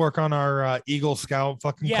 let's work on our Eagle Scout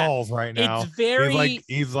fucking calls right now. It's very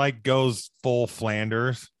he's goes full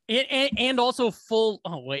Flanders. And also full,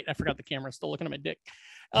 oh wait, I forgot the camera's still looking at my dick.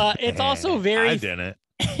 It's also very I didn't.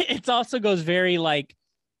 It also goes very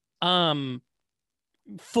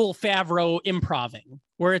full Favreau improving,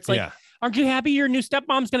 where it's aren't you happy your new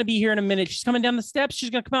stepmom's going to be here in a minute? She's coming down the steps. She's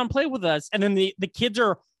going to come out and play with us. And then the kids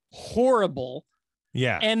are horrible.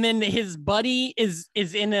 Yeah. And then his buddy is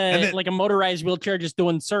in a motorized wheelchair just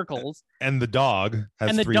doing circles. And the dog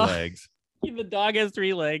has 3 legs. The dog has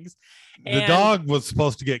 3 legs. The dog was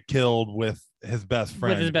supposed to get killed with his best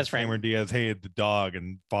friend. Cameron Diaz hated the dog,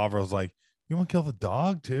 and Favreau's like, you want to kill the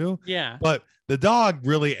dog too? Yeah. But the dog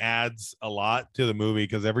really adds a lot to the movie,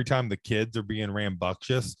 because every time the kids are being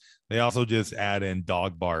rambunctious, they also just add in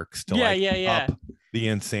dog barks to up the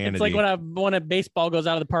insanity. It's like when a baseball goes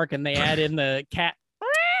out of the park and they add in the cat.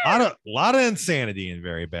 A lot of insanity and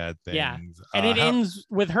very bad things. Yeah. And it ends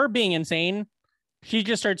with her being insane. She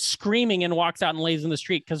just starts screaming and walks out and lays in the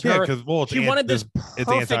street because she wanted this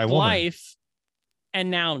perfect life.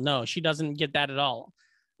 And now, no, she doesn't get that at all.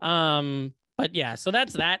 But yeah, so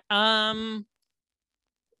that's that. I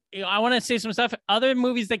want to say some stuff. Other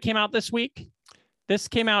movies that came out this week. This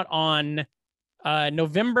came out on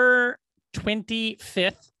November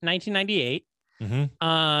 25th, 1998.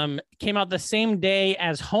 Came out the same day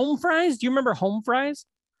as Home Fries. Do you remember Home Fries?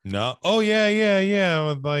 No. Oh yeah.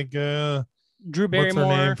 With like Drew Barrymore.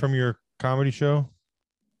 What's her name from your comedy show?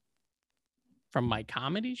 From my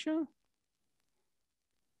comedy show?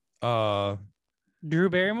 Drew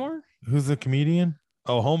Barrymore? Who's the comedian?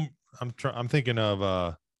 Oh, I'm thinking of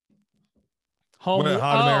Home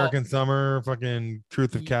Hot American Summer, fucking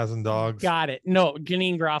Truth of Cats and Dogs. Got it. No,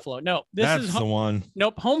 Janine Garofalo. No, that's the one.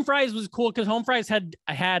 Nope. Home Fries was cool because Home Fries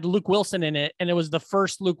had Luke Wilson in it, and it was the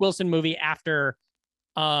first Luke Wilson movie after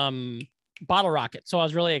Bottle Rocket. So I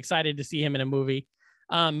was really excited to see him in a movie.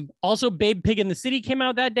 Also, Babe Pig in the City came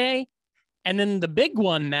out that day. And then the big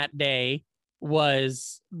one that day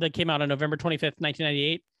came out on November 25th,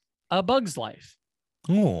 1998, A Bug's Life.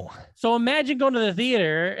 Oh. So imagine going to the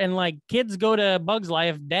theater and like kids go to Bug's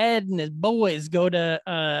Life, dad and his boys go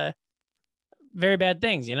to Very Bad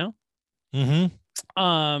Things, you know?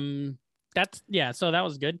 Mm-hmm. So that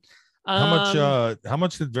was good. How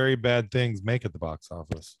much did Very Bad Things make at the box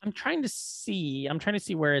office? I'm trying to see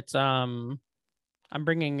where it's I'm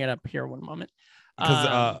bringing it up here one moment.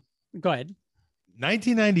 Because go ahead.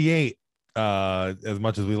 1998, as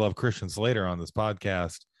much as we love Christian Slater on this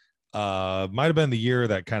podcast, might have been the year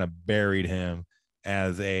that kind of buried him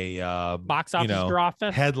as a box office draw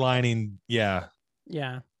headlining. Yeah.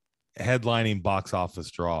 Headlining box office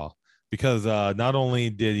draw. Because not only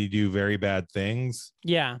did he do Very Bad Things,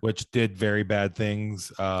 which did very bad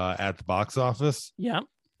things at the box office. Yeah.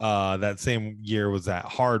 That same year was that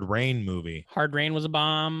Hard Rain movie. Hard Rain was a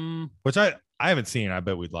bomb. Which I haven't seen. I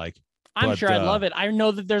bet we'd like. I'm sure I'd love it. I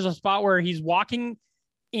know that there's a spot where he's walking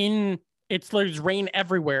in. There's rain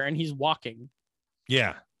everywhere, and he's walking.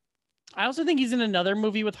 Yeah. I also think he's in another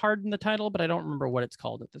movie with Hard in the title, but I don't remember what it's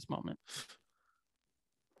called at this moment.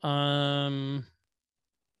 Yeah,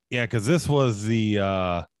 because this was the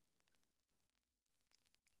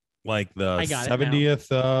like the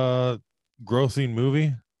 70th grossing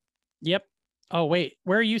movie. Yep. Oh wait,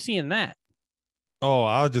 where are you seeing that? Oh,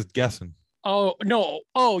 I was just guessing. Oh no!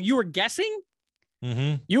 Oh, you were guessing?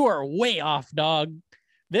 Mm-hmm. You are way off, dog.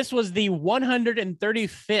 This was the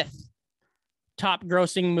 135th top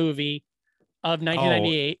grossing movie of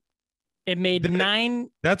 1998. It made 9.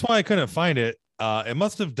 That's why I couldn't find it. It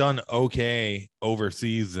must have done okay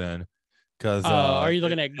overseas then, because are you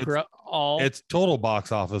looking at its total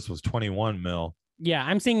box office was 21 mil. Yeah,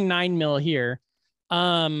 I'm seeing 9 mil here.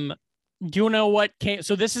 Do you know what came?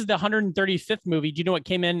 So this is the 135th movie. Do you know what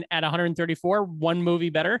came in at 134? One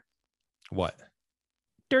movie better. What?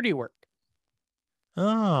 Dirty Work.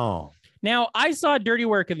 Oh. Now I saw Dirty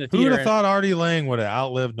Work in the theater. Who would have thought Artie Lang would have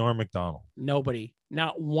outlived Norm Macdonald? Nobody.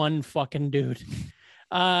 Not one fucking dude.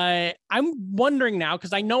 I'm wondering now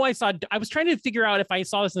because I know I was trying to figure out if I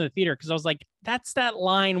saw this in the theater because I was like, that's that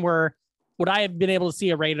line where would I have been able to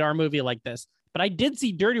see a rated R movie like this? But I did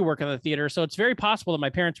see Dirty Work in the theater, so it's very possible that my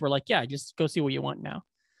parents were like, yeah, just go see what you want now.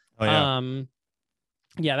 Oh, yeah.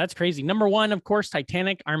 Yeah, that's crazy. Number 1, of course,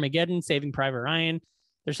 Titanic, Armageddon, Saving Private Ryan.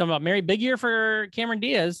 There's something about Mary. Big year for Cameron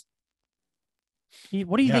Diaz.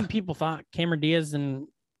 What do you think people thought? Cameron Diaz and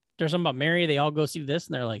there's something about Mary. They all go see this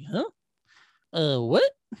and they're like, huh? What?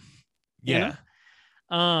 Yeah.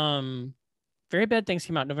 You know? Very Bad Things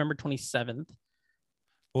came out November 27th.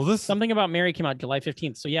 Well, Something About Mary came out July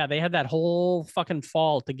 15th. So yeah, they had that whole fucking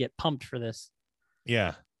fall to get pumped for this.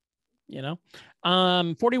 Yeah. You know,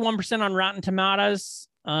 41% on Rotten Tomatoes.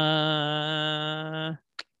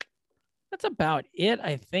 That's about it,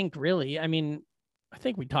 I think, really. I mean, I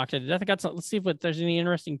think we talked to death. Let's see if there's any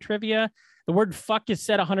interesting trivia. The word fuck is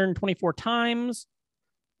said 124 times.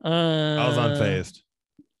 I was unfazed.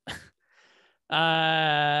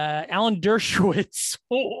 Alan Dershowitz.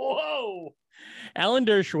 Whoa. Alan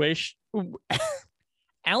Dershowitz,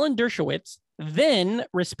 then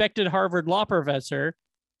respected Harvard law professor,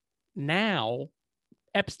 now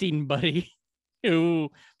Epstein buddy,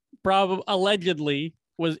 who probably allegedly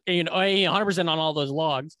was 100% on all those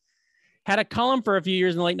logs, had a column for a few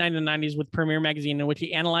years in the late 1990s with Premiere Magazine in which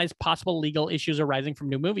he analyzed possible legal issues arising from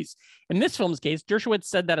new movies. In this film's case, Dershowitz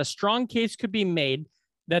said that a strong case could be made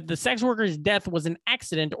that the sex worker's death was an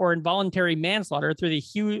accident or involuntary manslaughter through the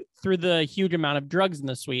huge amount of drugs in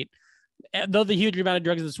the suite, though the huge amount of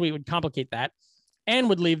drugs in the suite would complicate that and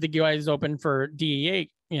would leave the guys open for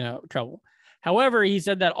DEA, trouble. However, he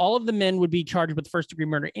said that all of the men would be charged with first-degree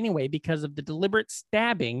murder anyway because of the deliberate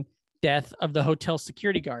stabbing death of the hotel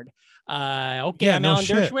security guard. I'm Alan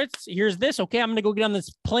Dershowitz. Here's this. Okay, I'm going to go get on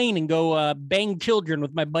this plane and go bang children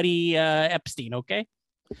with my buddy Epstein, okay?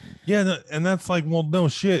 Yeah, and that's like, well, no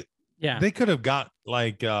shit. Yeah. They could have got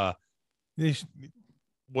like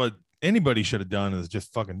what anybody should have done is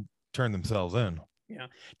just fucking turn themselves in. Yeah.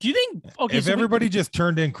 Do you think? Okay, if everybody just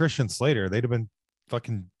turned in Christian Slater, they'd have been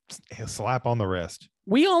fucking slap on the wrist.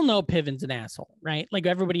 We all know Piven's an asshole, right? Like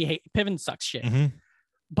everybody hates Piven sucks shit. Mm-hmm.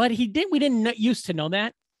 But we didn't used to know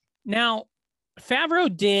that. Now,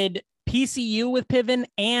 Favreau did PCU with Piven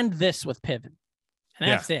and this with Piven. And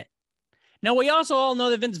that's it. Now, we also all know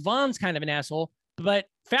that Vince Vaughn's kind of an asshole, but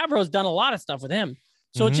Favreau's done a lot of stuff with him.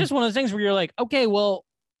 So it's just one of those things where you're like, okay, well,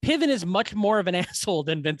 Piven is much more of an asshole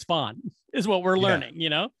than Vince Vaughn is what we're learning, you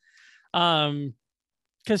know?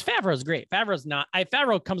 Because Favreau's great.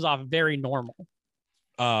 Favreau comes off very normal.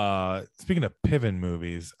 Speaking of Piven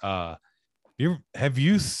movies, have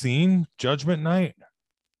you seen Judgment Night?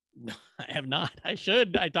 No, I have not. I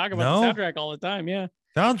should. I talk about the soundtrack all the time. Yeah.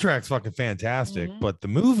 Soundtrack's fucking fantastic, but the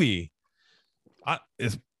movie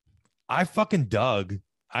I fucking dug.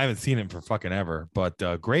 I haven't seen it for fucking ever,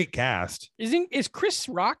 but great cast. Is Chris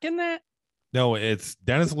Rock in that? No, it's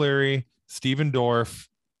Dennis Leary, Steven Dorff,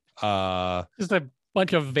 just a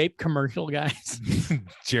bunch of vape commercial guys.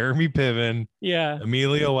 Jeremy Piven,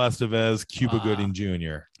 Emilio Estevez, Cuba Gooding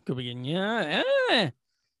Jr.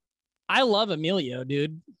 I love Emilio,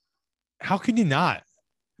 dude. How can you not?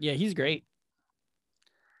 Yeah, he's great.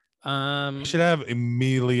 You should have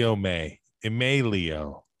Emilio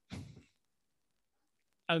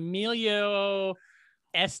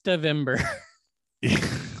Estevember.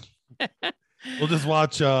 We'll just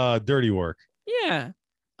watch Dirty Work. Yeah.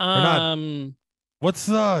 What's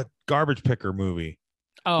the Garbage Picker movie?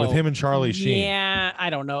 With him and Charlie Sheen. Yeah,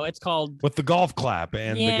 I don't know. It's called with the golf clap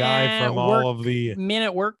and the guy from all of the Men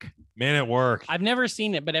at Work. Men at Work. I've never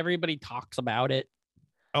seen it, but everybody talks about it.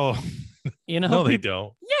 Oh, you know, no, they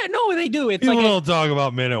don't. Yeah, no, they do. It's people like don't talk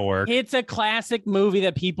about Men at Work. It's a classic movie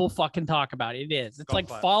that people fucking talk about. It is. It's like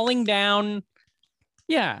falling down.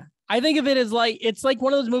 Yeah, I think of it as like it's like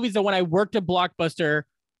one of those movies that when I worked at Blockbuster,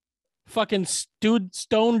 fucking stone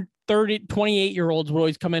 28-year-olds would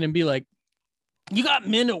always come in and be like, "You got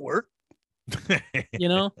Men at Work," you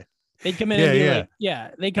know. They'd come in and be like,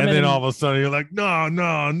 they come in. And then all of a sudden you're like,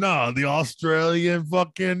 no, the Australian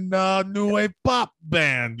fucking new wave pop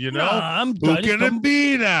band, you know? Who can it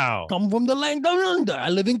be now? Come from the land down under. I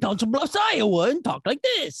live in Council Bluffs, Iowa, and talk like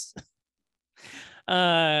this.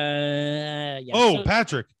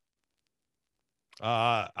 Patrick.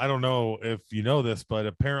 I don't know if you know this, but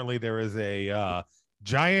apparently there is a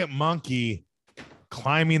giant monkey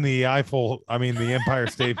climbing the Empire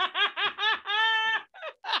State.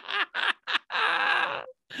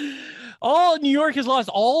 All New York has lost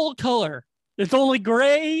all color. It's only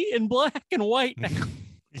gray and black and white now.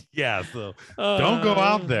 Yeah, so don't go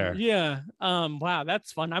out there. Yeah. Wow,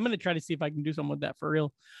 that's fun. I'm gonna try to see if I can do something with that for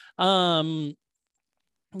real. What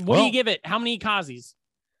do you give it? How many Kazis?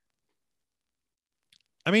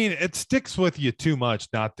 I mean, it sticks with you too much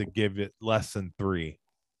not to give it less than 3.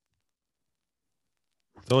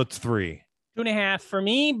 So it's 3. 2.5 for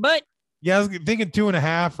me, but yeah, I was thinking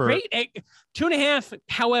 2.5 or 2.5.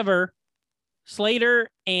 However, Slater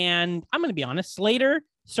and I'm going to be honest, Slater,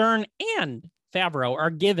 Cern, and Favreau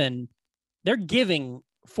are giving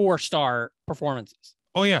 4-star performances.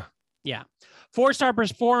 Oh yeah. 4-star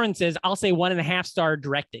performances. I'll say 1.5-star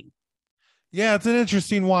directing. Yeah, it's an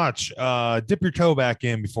interesting watch. Dip your toe back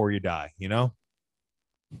in before you die, you know?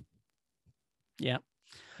 Yeah.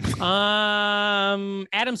 Adam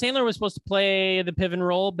Sandler was supposed to play the Piven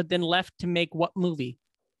role, but then left to make what movie?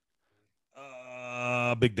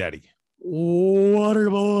 Big Daddy.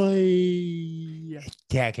 Waterboy.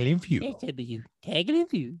 Tackling Few. Tackling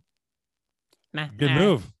Few. Good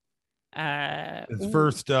move. His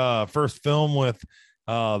first film with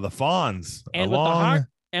the Fonz. And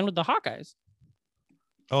with the Hawkeyes.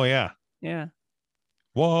 Oh yeah. Yeah.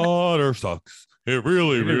 Water sucks. It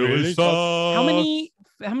really sucks. How many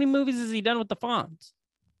movies has he done with the Fonz?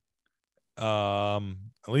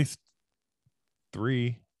 At least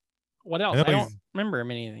 3. What else? I don't remember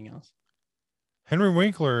him in anything else. Henry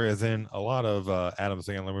Winkler is in a lot of Adam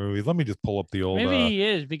Sandler movies. Let me just pull up the old. Maybe he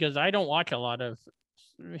is because I don't watch a lot of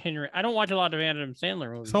Henry. I don't watch a lot of Adam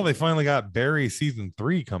Sandler movies. So they finally got Barry season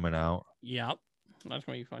 3 coming out. Yep, that's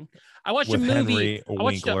gonna be fun. I watched with a movie. Henry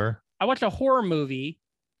Winkler. I watched a horror movie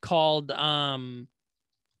called maybe I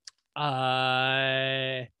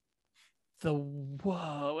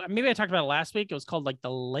talked about it last week. It was called like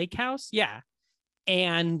The Lake House. Yeah.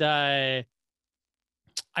 And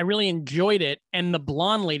I really enjoyed it. And the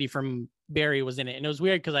blonde lady from Barry was in it. And it was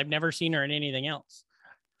weird because I've never seen her in anything else.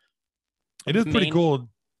 It is pretty cool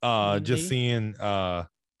just seeing the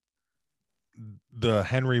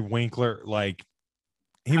Henry Winkler, like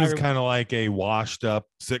he was kind of like a washed up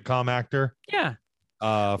sitcom actor. Yeah.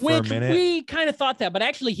 for Which a minute. we kind of thought that, but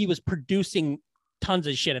actually he was producing tons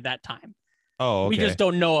of shit at that time. Oh, okay. We just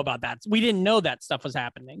don't know about that. We didn't know that stuff was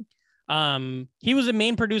happening. He was a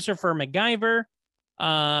main producer for MacGyver.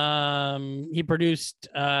 He produced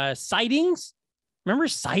Sightings. Remember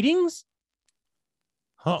Sightings?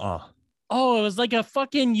 Oh, it was like a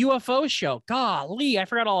fucking UFO show. Golly, I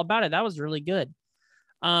forgot all about it. That was really good.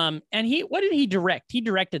 And what did he direct? He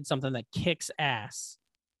directed something that kicks ass.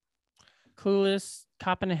 Clueless,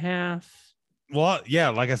 Cop and a Half. Well, yeah,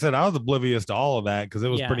 like I said, I was oblivious to all of that because it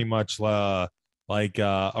was pretty much like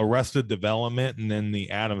Arrested Development and then the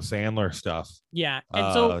Adam Sandler stuff. Yeah,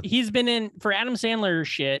 and so he's been in for Adam Sandler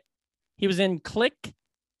shit. He was in Click.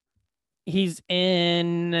 He's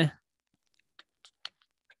in.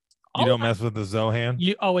 You Don't Mess with the Zohan.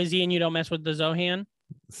 Is he in You Don't Mess with the Zohan?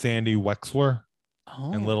 Sandy Wexler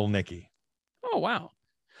and Little Nicky. Oh wow.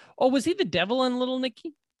 Oh, was he the devil in Little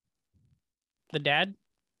Nicky? The dad?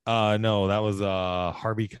 No, that was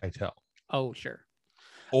Harvey Keitel. Oh, sure.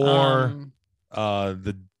 Or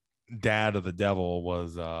the dad of the devil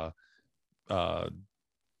was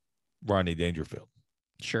Rodney Dangerfield.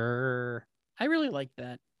 Sure. I really liked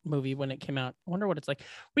that movie when it came out. I wonder what it's like.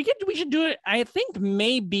 We should do it. I think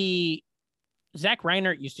maybe Zach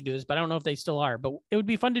Reinhardt used to do this, but I don't know if they still are. But it would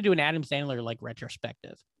be fun to do an Adam Sandler like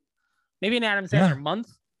retrospective. Maybe an Adam Sandler month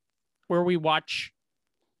where we watch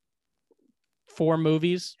 4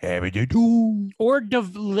 movies. Or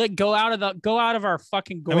go out of our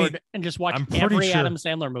fucking gourd and just watch every Adam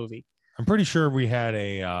Sandler movie. I'm pretty sure we had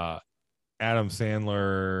a Adam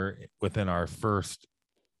Sandler within our first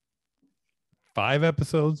 5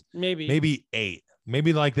 episodes. Maybe 8.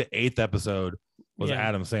 Maybe like the 8th episode was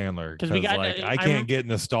Adam Sandler. Because I can't get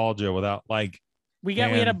nostalgia without we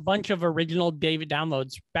had a bunch of original David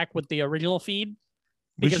downloads back with the original feed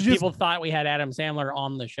because people thought we had Adam Sandler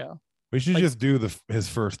on the show. We should just do his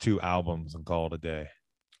first 2 albums and call it a day.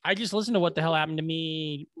 I just listened to What the Hell Happened to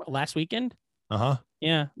Me last weekend.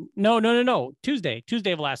 Yeah. No. Tuesday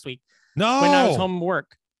of last week. No. When I was home from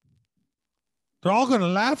work. They're all going to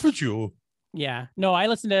laugh at you. Yeah. No, I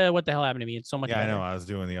listened to What the Hell Happened to Me. It's so much better. I know. I was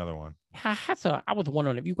doing the other one. I was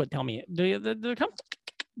wondering if you could tell me.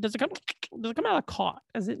 Does it come out of caught?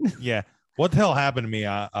 Is it? Yeah. What the hell happened to me?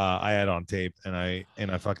 I had on tape and I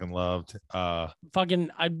fucking loved. I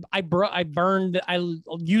burned. I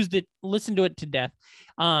used it. Listened to it to death.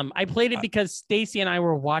 I played it because Stacy and I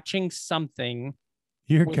were watching something.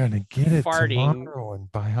 You're gonna get it tomorrow in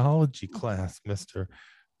biology class, Mr.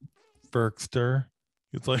 Berkster.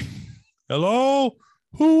 It's like, hello,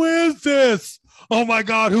 who is this? Oh my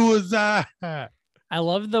God, who is that? I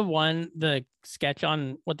love the sketch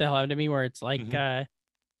on What the Hell Happened to Me, where it's like, hey,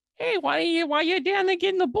 why you down there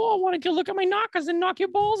getting the ball? Why don't you look at my knockers and knock your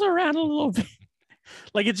balls around a little bit?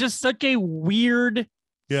 Like, it's just such a weird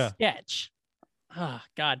sketch. Oh,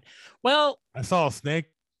 God. Well, I saw a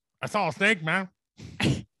snake, man.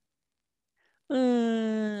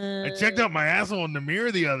 I checked out my asshole in the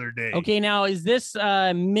mirror the other day. Okay, now is this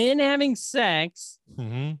men having sex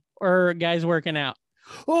or guys working out?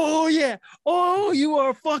 Oh yeah. Oh, you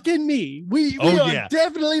are fucking me. We are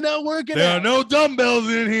definitely not working out. There are no dumbbells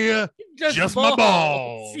in here. Just my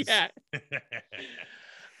balls. Yeah.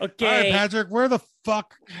 Okay. All right, Patrick, where the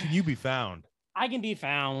fuck can you be found? I can be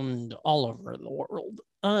found all over the world.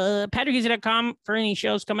 PatrickEasy.com for any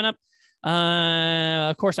shows coming up.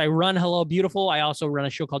 Of course, I run Hello Beautiful. I also run a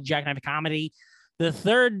show called Jackknife Comedy. The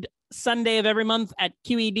 3rd Sunday of every month at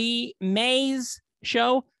QED. May's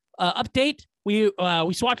show update. We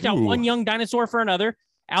swapped out one young dinosaur for another.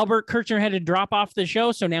 Albert Kirchner had to drop off the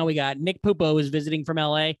show, so now we got Nick Pupo is visiting from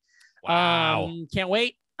LA. Wow. Can't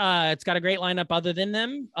wait. It's got a great lineup other than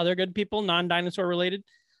them, other good people, non-dinosaur related.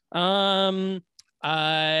 I'm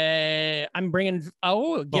bringing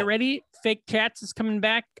get ready. Fake Cats is coming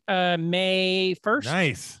back May 1st.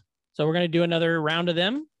 Nice. So we're going to do another round of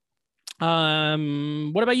them.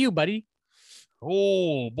 What about you, buddy?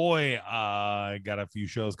 Oh boy, I got a few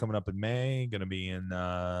shows coming up in May. Gonna be in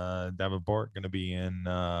Davenport, gonna be in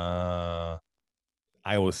Iowa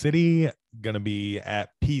City, gonna be at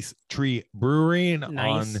Peace Tree Brewery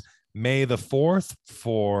on May the 4th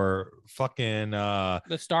for fucking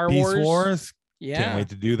the Star Peace Wars. Yeah, can't wait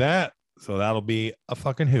to do that. So that'll be a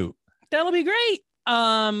fucking hoot. That'll be great.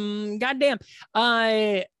 Goddamn.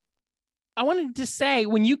 I wanted to say,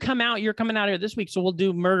 when you come out, you're coming out here this week, so we'll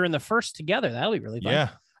do Murder in the First together. That'll be really fun. Yeah.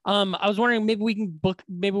 I was wondering maybe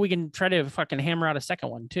we can try to fucking hammer out a second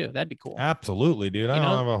one too. That'd be cool. Absolutely, dude. I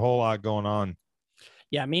don't have a whole lot going on.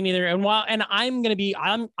 Yeah, me neither. And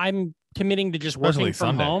I'm committing to just working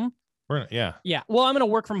from home. Yeah. Well, I'm gonna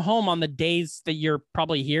work from home on the days that you're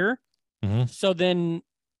probably here. Mm-hmm. So then,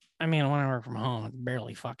 I mean, when I work from home, it's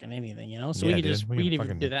barely fucking anything, you know. So we could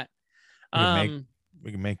even do that.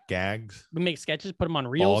 We can make gags. We make sketches, put them on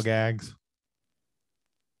reels. Ball gags.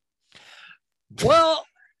 Well,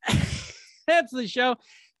 that's the show.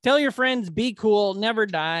 Tell your friends, be cool, never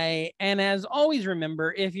die. And as always,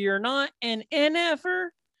 remember, if you're not an NFer,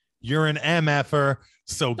 you're an MFer.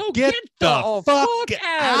 So get the fuck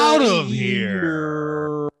out of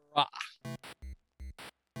here.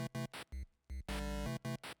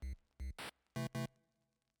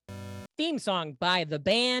 Theme song by the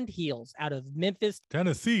band Heels out of Memphis,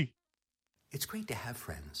 Tennessee. It's great to have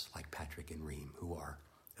friends like Patrick and Reem who are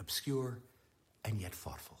obscure and yet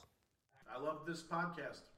thoughtful. I love this podcast.